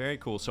campus. Very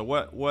cool. So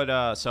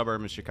what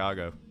suburb in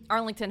Chicago?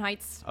 Arlington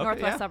Heights, Okay,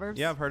 northwest yeah. suburbs.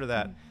 Yeah, I've heard of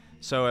that.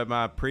 So at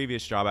my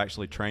previous job, I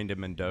actually trained in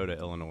Mendota,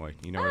 Illinois.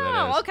 You know where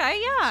that is? Oh,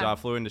 okay, yeah. So I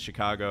flew into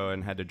Chicago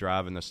and had to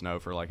drive in the snow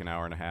for like an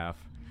hour and a half.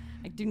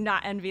 I do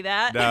not envy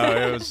that.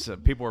 No, it was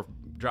people were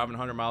driving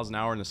 100 miles an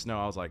hour in the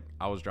snow.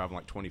 I was driving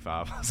like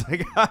 25. I was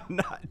like, I'm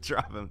not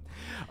driving.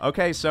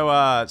 Okay,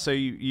 so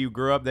you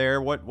grew up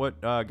there.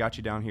 What got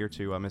you down here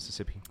to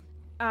Mississippi?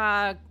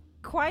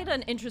 Quite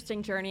an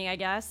interesting journey, I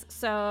guess.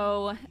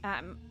 So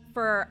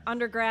for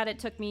undergrad, it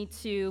took me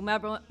to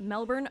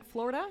Melbourne,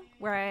 Florida,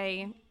 where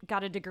I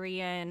got a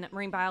degree in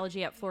marine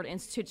biology at Florida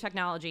Institute of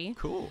Technology.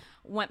 Cool.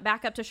 Went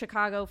back up to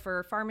Chicago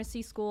for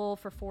pharmacy school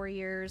for 4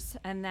 years,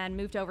 and then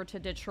moved over to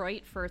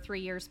Detroit for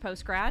 3 years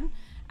post-grad,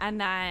 and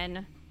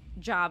then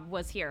job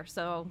was here.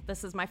 So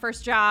this is my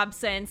first job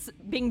since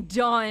being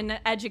done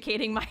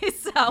educating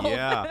myself.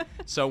 Yeah.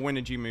 So when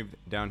did you move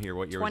down here?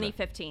 What year was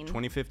that? 2015.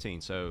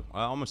 2015. So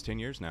almost 10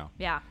 years now.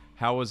 Yeah.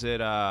 How was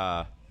it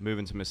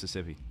moving to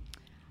Mississippi?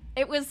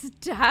 It was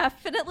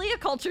definitely a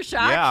culture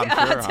shock, Yeah,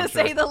 I'm sure.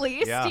 say the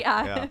least.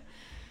 Yeah.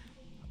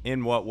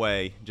 In what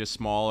way? Just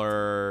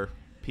smaller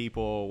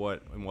people?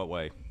 In what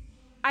way?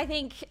 I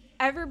think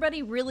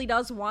everybody really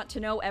does want to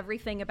know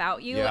everything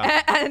about you.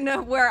 Yeah.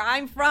 And where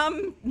I'm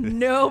from,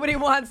 nobody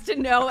wants to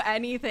know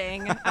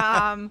anything.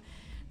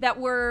 That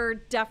we're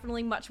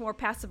definitely much more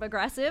passive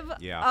aggressive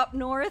up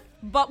north,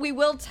 but we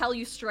will tell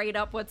you straight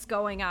up what's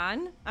going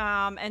on.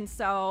 And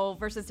so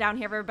versus down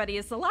here, everybody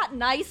is a lot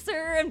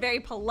nicer and very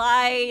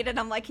polite. And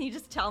I'm like, can you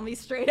just tell me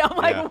straight up,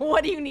 like,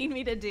 what do you need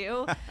me to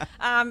do?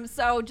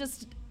 So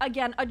just,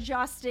 again,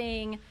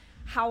 adjusting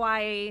how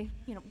I,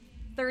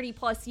 30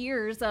 plus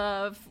years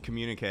of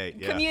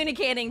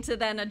communicating to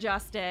then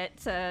adjust it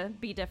to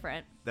be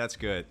different. That's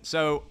good.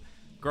 So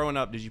growing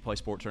up, did you play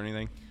sports or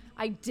anything?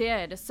 I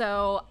did.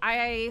 So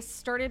I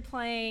started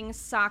playing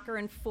soccer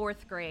in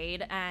 4th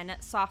grade and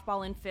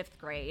softball in 5th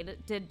grade.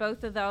 Did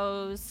both of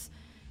those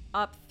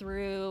up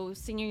through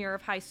senior year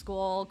of high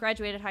school,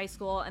 graduated high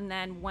school, and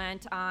then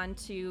went on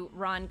to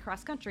run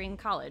cross country in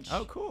college.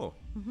 Oh, cool.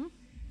 Mm-hmm.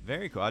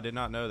 Very cool. I did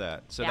not know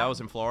that. So Yeah. that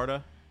was in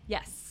Florida?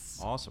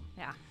 Yes. Awesome.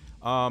 Yeah.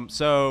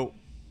 So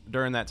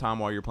during that time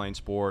while you're playing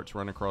sports,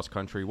 running cross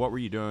country, what were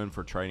you doing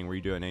for training? Were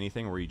you doing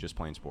anything, or were you just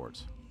playing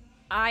sports?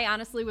 I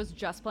honestly was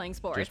just playing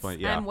sports.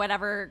 And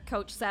whatever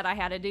coach said I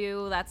had to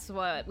do, that's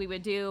what we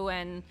would do.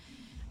 And,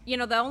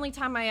 the only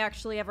time I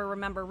actually ever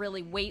remember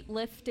really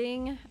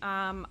weightlifting,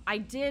 I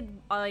did,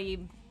 I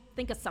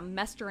think, a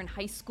semester in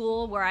high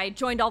school where I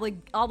joined all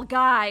the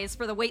guys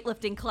for the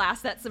weightlifting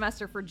class that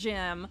semester for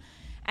gym.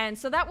 And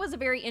so that was a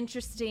very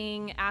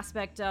interesting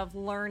aspect of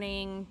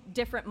learning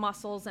different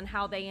muscles and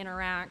how they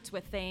interact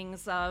with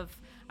things.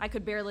 I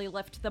could barely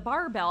lift the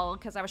barbell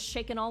because I was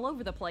shaking all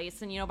over the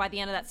place. And, by the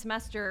end of that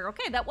semester,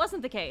 okay, that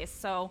wasn't the case.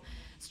 So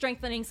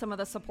strengthening some of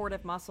the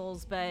supportive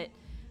muscles. But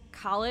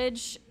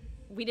college,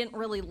 we didn't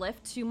really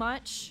lift too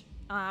much.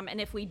 And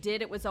if we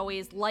did, it was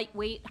always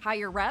lightweight,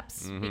 higher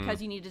reps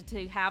because you needed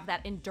to have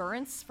that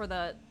endurance for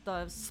the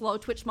slow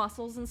twitch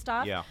muscles and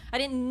stuff. Yeah. I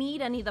didn't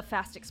need any of the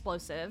fast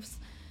explosives.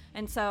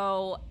 And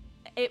so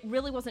it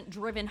really wasn't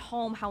driven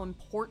home how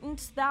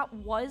important that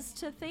was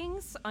to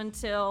things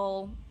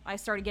until I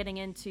started getting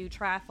into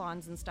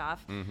triathlons and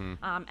stuff.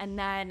 And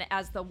then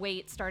as the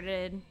weight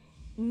started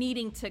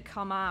needing to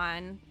come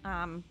on,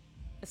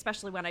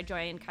 especially when I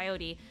joined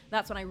Coyote,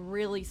 that's when I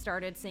really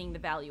started seeing the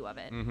value of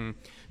it.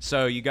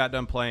 So you got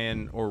done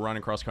playing or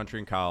running cross country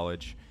in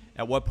college.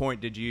 At what point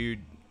did you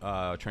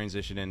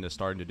transition into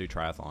starting to do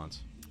triathlons?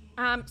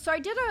 So I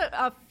did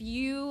a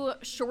few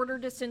shorter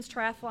distance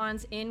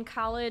triathlons in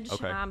college.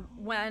 Okay.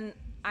 When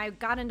I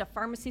got into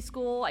pharmacy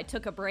school, I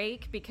took a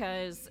break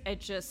because it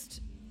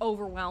just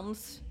overwhelmed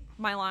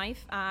my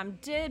life.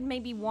 Did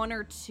maybe 1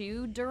 or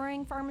 2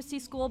 during pharmacy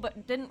school,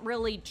 but didn't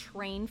really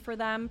train for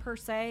them per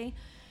se.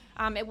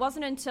 It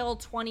wasn't until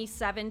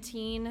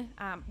 2017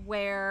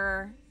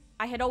 where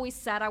I had always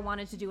said I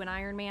wanted to do an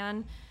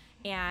Ironman,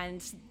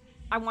 and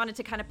I wanted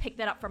to kind of pick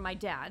that up from my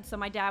dad. So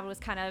my dad was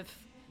kind of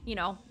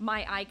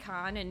my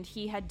icon, and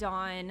he had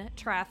done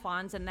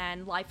triathlons, and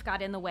then life got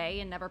in the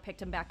way and never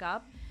picked him back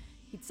up.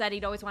 He'd said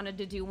he'd always wanted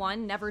to do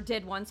one, never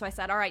did one. So I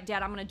said, all right,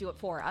 Dad, I'm going to do it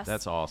for us.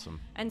 That's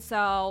awesome. And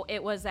so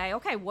it was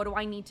okay, what do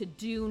I need to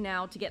do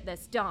now to get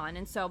this done?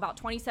 And so about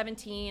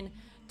 2017,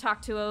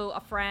 talked to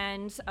a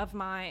friend of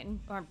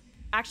mine, or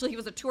actually he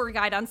was a tour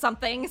guide on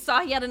something,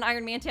 saw he had an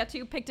Ironman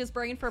tattoo, picked his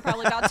brain for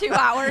probably about 2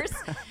 hours,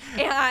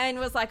 and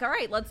was like, all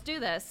right, let's do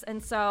this.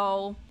 And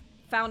so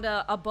found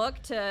a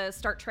book to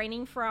start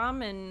training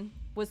from and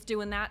was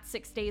doing that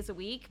 6 days a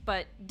week,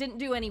 but didn't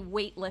do any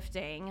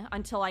weightlifting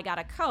until I got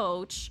a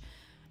coach.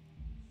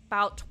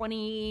 About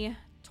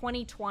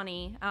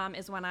 2020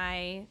 is when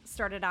I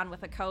started on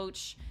with a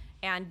coach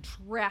and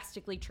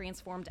drastically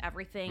transformed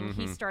everything.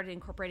 He started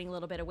incorporating a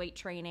little bit of weight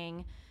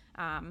training.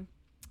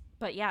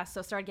 But yeah,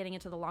 so started getting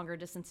into the longer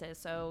distances.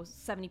 So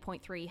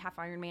 70.3 half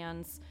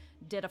Ironmans,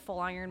 did a full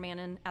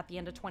Ironman at the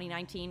end of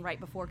 2019, right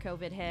before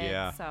COVID hit.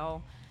 Yeah.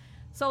 So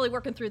slowly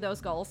working through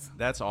those goals.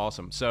 That's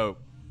awesome. So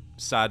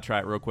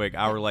sidetrack real quick.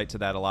 I relate to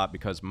that a lot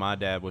because my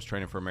dad was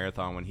training for a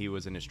marathon when he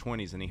was in his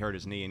 20s and he hurt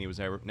his knee and he was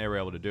never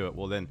able to do it.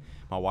 Well, then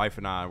my wife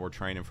and I were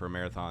training for a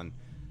marathon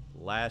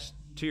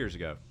 2 years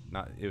ago.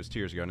 It was 2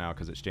 years ago now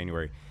because it's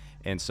January.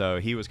 And so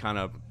he was kind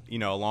of,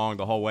 along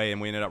the whole way, and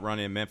we ended up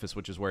running in Memphis,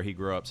 which is where he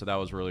grew up. So that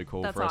was really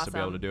cool for us to be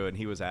able to do it. And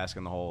he was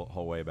asking the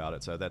whole way about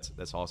it. So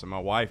that's awesome. My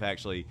wife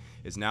actually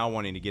is now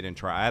wanting to get in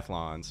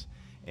triathlons.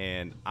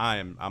 And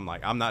I'm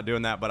like, I'm not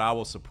doing that, but I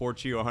will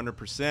support you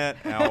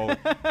 100%.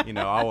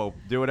 I will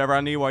do whatever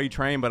I need while you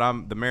train.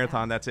 But the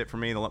marathon, that's it for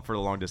me for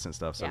the long distance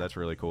stuff. So that's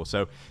really cool.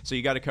 So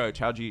you got a coach.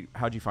 How'd you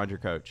find your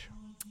coach?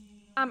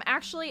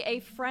 Actually, a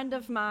friend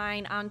of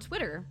mine on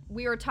Twitter,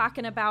 we were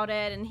talking about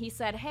it, and he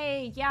said,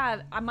 hey,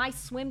 yeah, my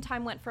swim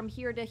time went from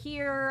here to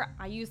here.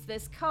 I used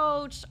this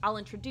coach. I'll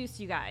introduce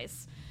you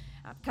guys.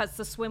 Because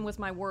the swim was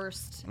my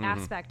worst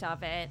aspect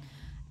of it.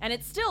 And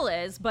it still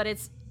is, but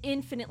it's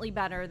infinitely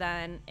better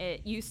than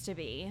it used to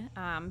be.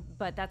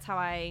 But that's how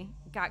I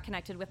got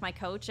connected with my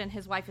coach, and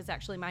his wife is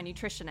actually my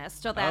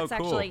nutritionist. So that's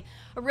actually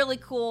a really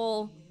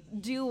cool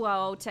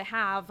duo to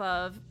have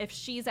of if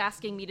she's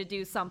asking me to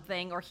do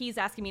something or he's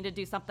asking me to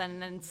do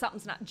something and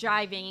something's not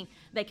jiving,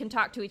 they can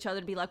talk to each other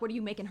to be like, what are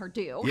you making her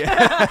do?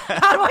 Yeah.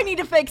 How do I need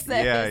to fix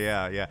this?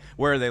 Yeah.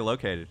 Where are they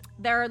located?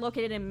 They're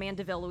located in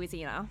Mandeville,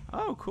 Louisiana.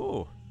 Oh,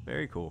 cool.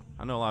 Very cool.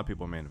 I know a lot of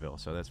people in Mandeville,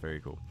 so that's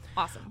very cool.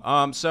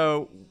 Awesome.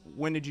 So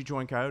when did you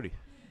join Coyote?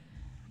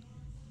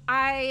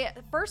 I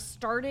first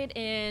started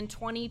in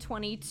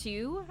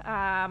 2022.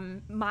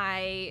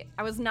 I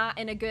was not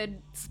in a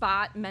good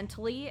spot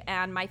mentally,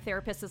 and my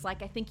therapist is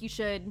like, I think you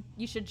should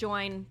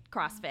join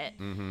CrossFit.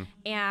 Mm-hmm.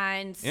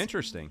 And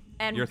interesting.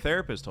 And your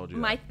therapist told you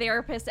my that?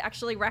 therapist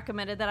actually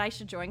recommended that I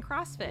should join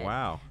CrossFit.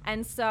 Wow.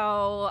 And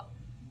so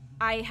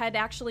I had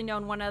actually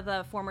known one of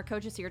the former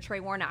coaches here, Trey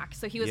Warnock.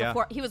 So he was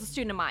he was a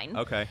student of mine.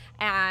 Okay.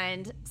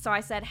 And so I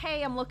said,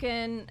 hey, I'm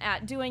looking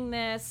at doing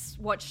this.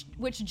 Which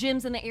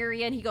gyms in the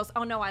area? And he goes,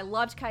 oh, no, I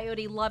loved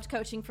Coyote, loved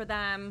coaching for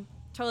them.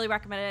 Totally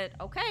recommended it.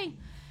 Okay.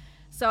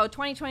 So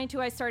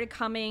 2022, I started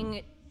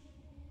coming.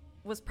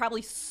 Was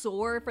probably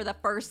sore for the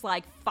first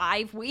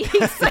 5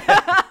 weeks.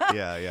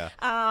 Yeah.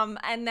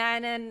 And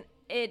then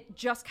it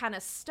just kind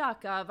of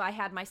stuck I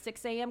had my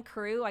 6 a.m.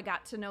 crew. I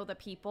got to know the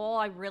people.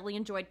 I really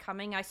enjoyed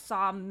coming. I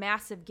saw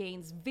massive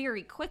gains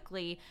very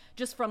quickly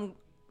just from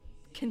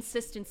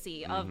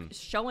consistency of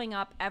showing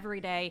up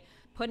every day,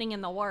 putting in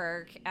the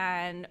work,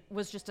 and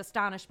was just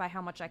astonished by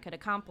how much I could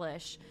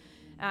accomplish.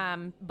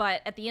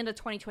 But at the end of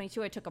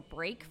 2022, I took a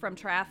break from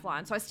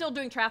triathlon. So I was still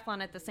doing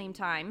triathlon at the same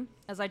time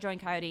as I joined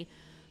Coyote.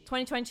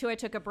 2022, I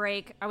took a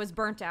break. I was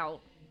burnt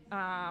out.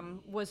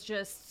 Was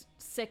just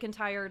sick and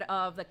tired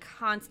of the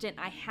constant,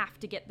 I have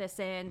to get this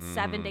in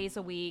 7 days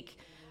a week.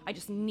 I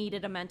just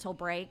needed a mental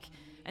break.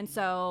 And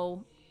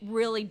so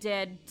really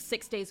did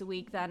 6 days a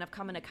week then of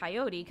coming to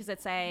Coyote because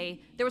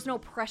there was no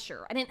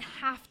pressure. I didn't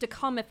have to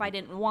come if I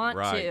didn't want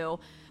to,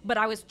 but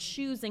I was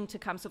choosing to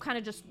come. So kind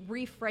of just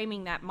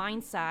reframing that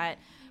mindset,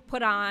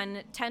 put on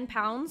 10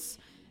 pounds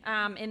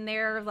in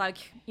there,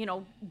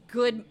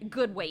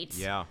 good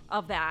weight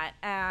of that.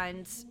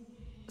 And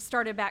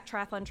started back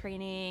triathlon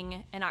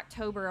training in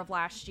October of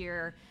last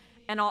year,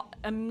 and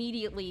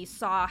immediately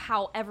saw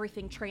how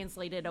everything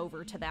translated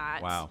over to that.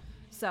 Wow.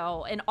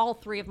 So in all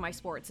three of my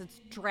sports, it's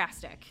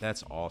drastic.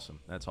 That's awesome.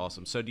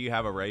 So do you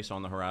have a race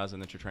on the horizon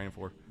that you're training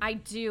for? I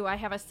do. I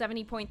have a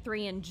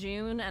 70.3 in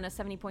June and a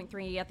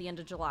 70.3 at the end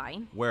of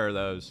July. Where are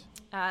those?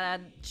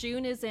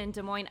 June is in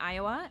Des Moines,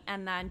 Iowa,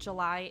 and then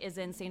July is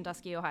in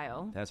Sandusky,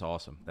 Ohio. That's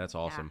awesome.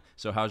 Yeah.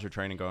 So how's your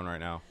training going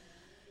right now?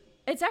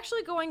 It's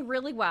actually going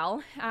really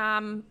well.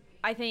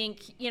 I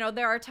think,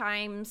 there are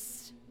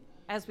times,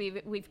 as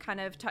we've kind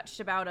of touched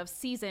about, of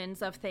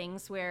seasons of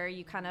things where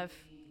you kind of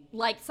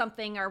like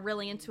something, are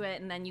really into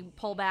it, and then you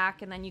pull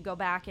back, and then you go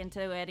back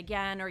into it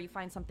again, or you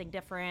find something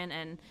different.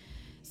 And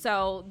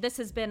so this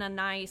has been a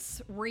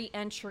nice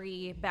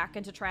re-entry back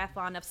into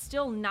triathlon of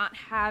still not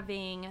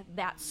having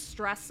that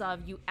stress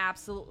of you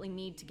absolutely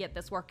need to get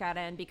this workout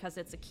in because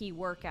it's a key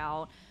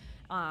workout.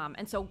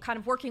 And so kind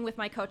of working with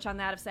my coach on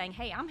that of saying,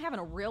 hey, I'm having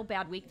a real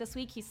bad week this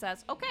week. He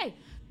says, okay,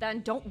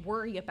 then don't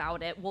worry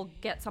about it. We'll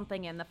get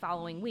something in the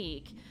following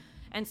week.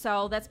 And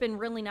so that's been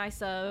really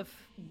nice of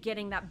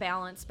getting that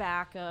balance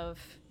back of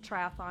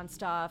triathlon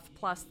stuff,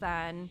 plus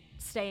then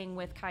staying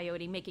with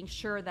Coyote, making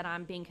sure that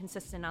I'm being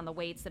consistent on the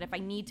weights, that if I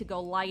need to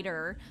go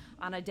lighter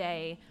on a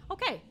day,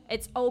 okay,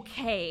 it's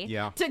okay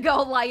to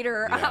go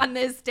lighter on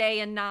this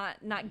day and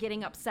not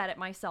getting upset at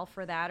myself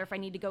for that. Or if I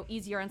need to go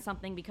easier on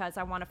something because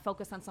I want to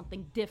focus on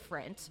something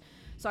different.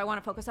 So I want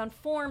to focus on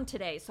form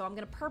today. So I'm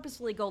going to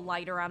purposefully go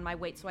lighter on my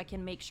weight so I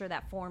can make sure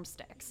that form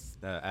sticks.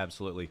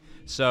 Absolutely.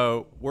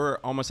 So we're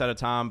almost out of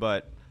time,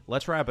 but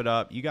let's wrap it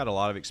up. You got a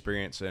lot of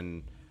experience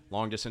in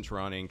long distance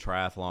running,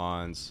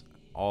 triathlons,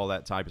 all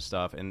that type of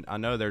stuff. And I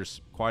know there's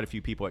quite a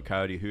few people at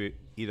Coyote who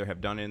either have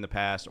done it in the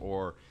past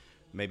or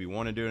maybe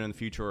want to do it in the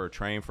future or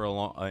train for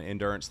an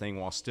endurance thing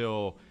while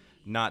still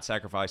not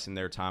sacrificing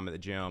their time at the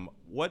gym,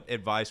 what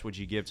advice would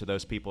you give to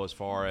those people as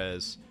far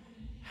as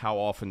how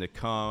often to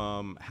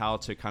come, how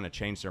to kind of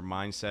change their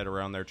mindset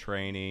around their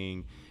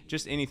training,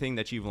 just anything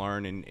that you've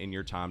learned in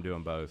your time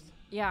doing both?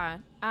 Yeah.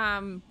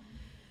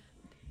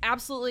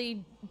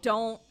 Absolutely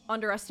don't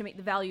underestimate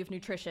the value of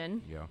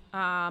nutrition. Yeah.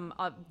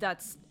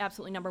 That's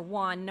absolutely number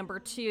one. Number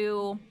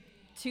two,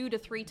 2 to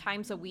 3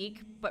 times a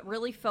week, but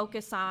really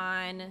focus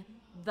on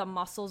the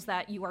muscles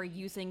that you are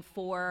using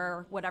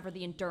for whatever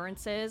the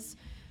endurance is.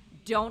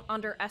 Don't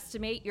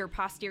underestimate your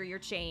posterior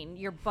chain,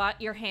 your butt,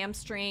 your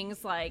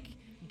hamstrings, like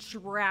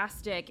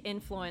drastic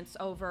influence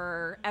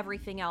over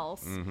everything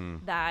else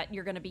that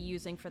you're going to be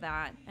using for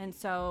that. And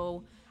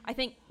so I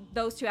think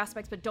those 2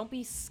 aspects, but don't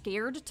be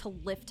scared to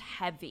lift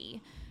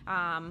heavy.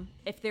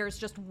 If there's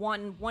just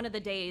one of the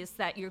days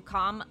that you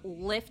come,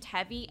 lift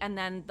heavy, and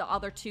then the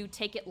other 2,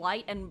 take it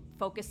light and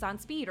focus on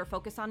speed or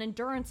focus on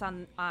endurance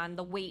on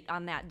the weight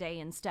on that day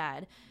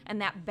instead. And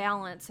that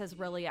balance has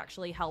really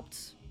actually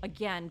helped,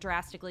 again,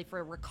 drastically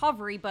for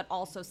recovery, but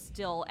also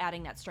still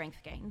adding that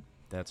strength gain.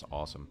 That's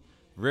awesome.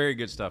 Very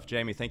good stuff.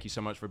 Jamie, thank you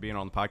so much for being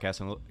on the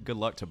podcast, and good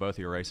luck to both of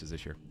your races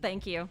this year.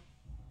 Thank you.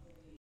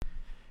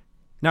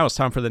 Now it's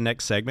time for the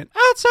next segment,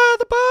 Outside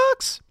the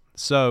Box.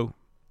 So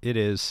it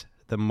is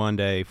the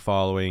Monday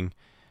following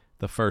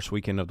the first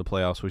weekend of the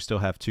playoffs. We still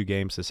have 2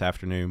 games this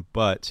afternoon,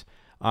 but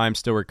I'm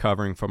still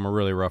recovering from a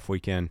really rough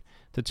weekend.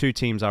 The 2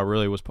 teams I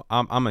really was –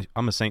 I'm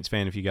a Saints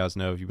fan, if you guys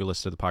know. If you've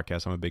listened to the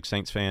podcast, I'm a big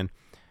Saints fan.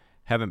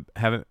 Haven't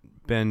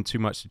been too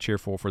much to cheer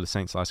for the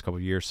Saints the last couple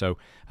of years, so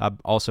I've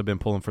also been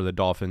pulling for the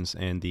Dolphins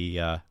and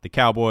the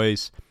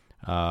Cowboys.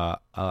 I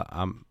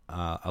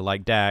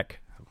like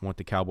Dak. I want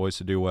the Cowboys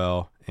to do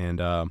well,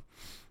 and I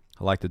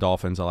like the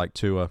Dolphins. I like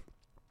Tua,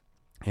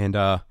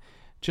 and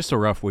just a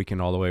rough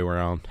weekend all the way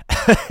around.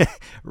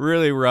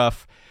 Really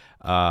rough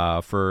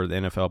for the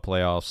NFL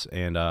playoffs,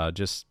 and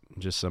just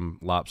some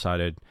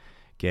lopsided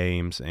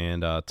games,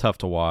 and tough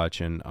to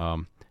watch, and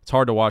it's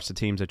hard to watch the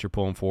teams that you're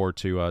pulling for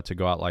to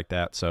go out like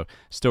that. So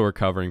still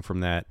recovering from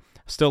that.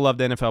 Still love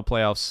the NFL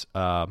playoffs.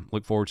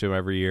 Look forward to them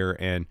every year,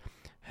 and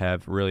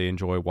have really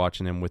enjoyed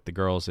watching them with the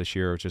girls this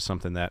year, which is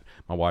something that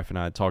my wife and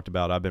I had talked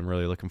about. I've been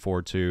really looking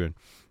forward to, and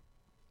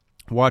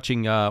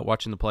watching the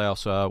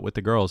playoffs with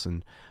the girls.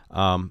 And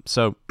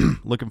so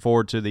looking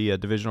forward to the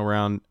divisional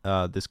round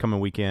this coming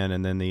weekend,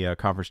 and then the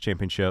conference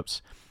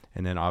championships,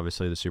 and then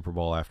obviously the Super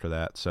Bowl after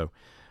that. So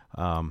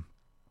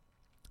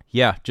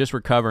yeah, just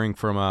recovering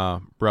from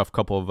a rough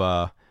couple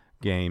of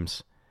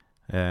games,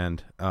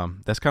 and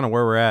that's kind of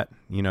where we're at.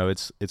 You know,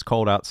 it's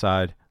cold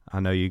outside. I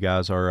know you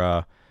guys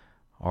are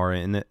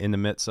in the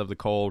midst of the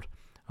cold.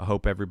 I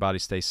hope everybody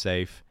stays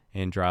safe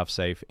and drive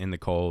safe in the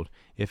cold.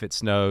 If it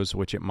snows,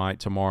 which it might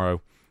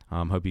tomorrow,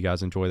 hope you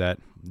guys enjoy that.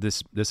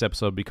 This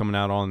episode will be coming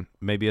out on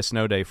maybe a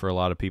snow day for a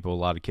lot of people. A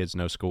lot of kids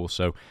no school,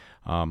 so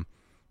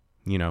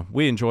you know,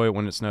 we enjoy it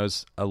when it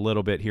snows a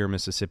little bit here in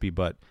Mississippi,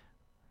 but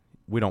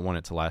we don't want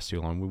it to last too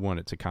long. We want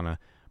it to kind of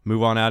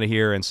move on out of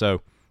here. And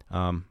so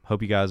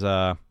hope you guys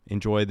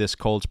enjoy this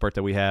cold spurt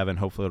that we have, and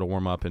hopefully it'll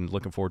warm up, and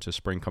looking forward to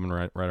spring coming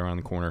right around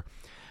the corner.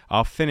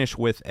 I'll finish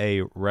with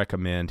a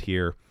recommend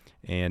here,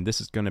 and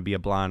this is going to be a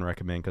blind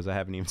recommend because I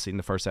haven't even seen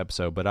the first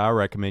episode, but I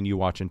recommend you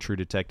watching True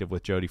Detective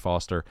with Jodie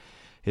Foster.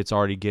 It's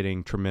already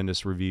getting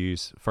tremendous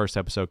reviews. First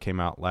episode came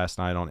out last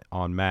night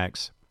on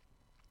Max.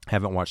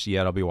 Haven't watched it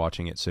yet. I'll be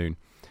watching it soon.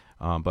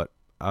 But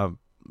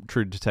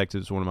True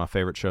Detective is one of my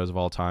favorite shows of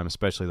all time,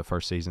 especially the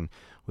first season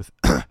with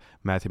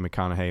Matthew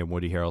McConaughey and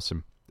Woody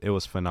Harrelson. It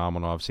was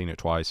phenomenal. I've seen it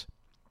twice.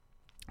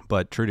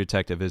 But True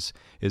Detective is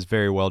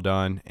very well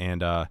done,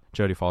 and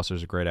Jodie Foster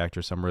is a great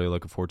actress. I'm really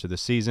looking forward to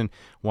this season.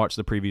 Watched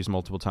the previews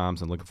multiple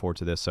times and looking forward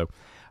to this. So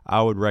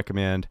I would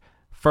recommend,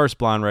 first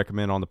blind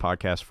recommend on the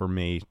podcast for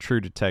me, True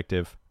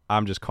Detective.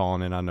 I'm just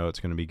calling it. I know it's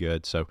going to be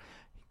good. So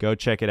go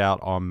check it out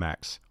on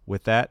Max.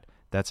 With that,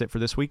 that's it for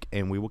this week,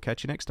 and we will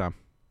catch you next time.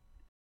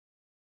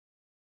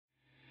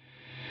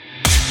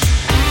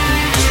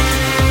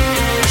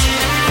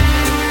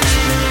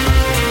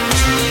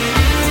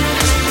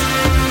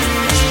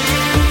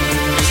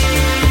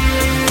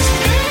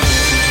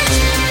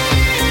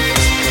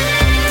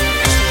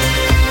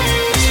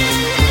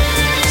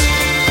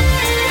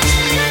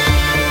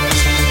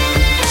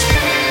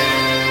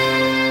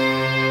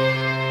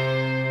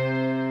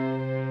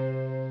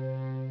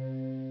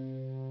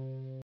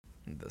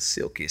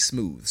 Silky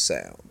smooth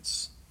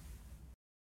sounds.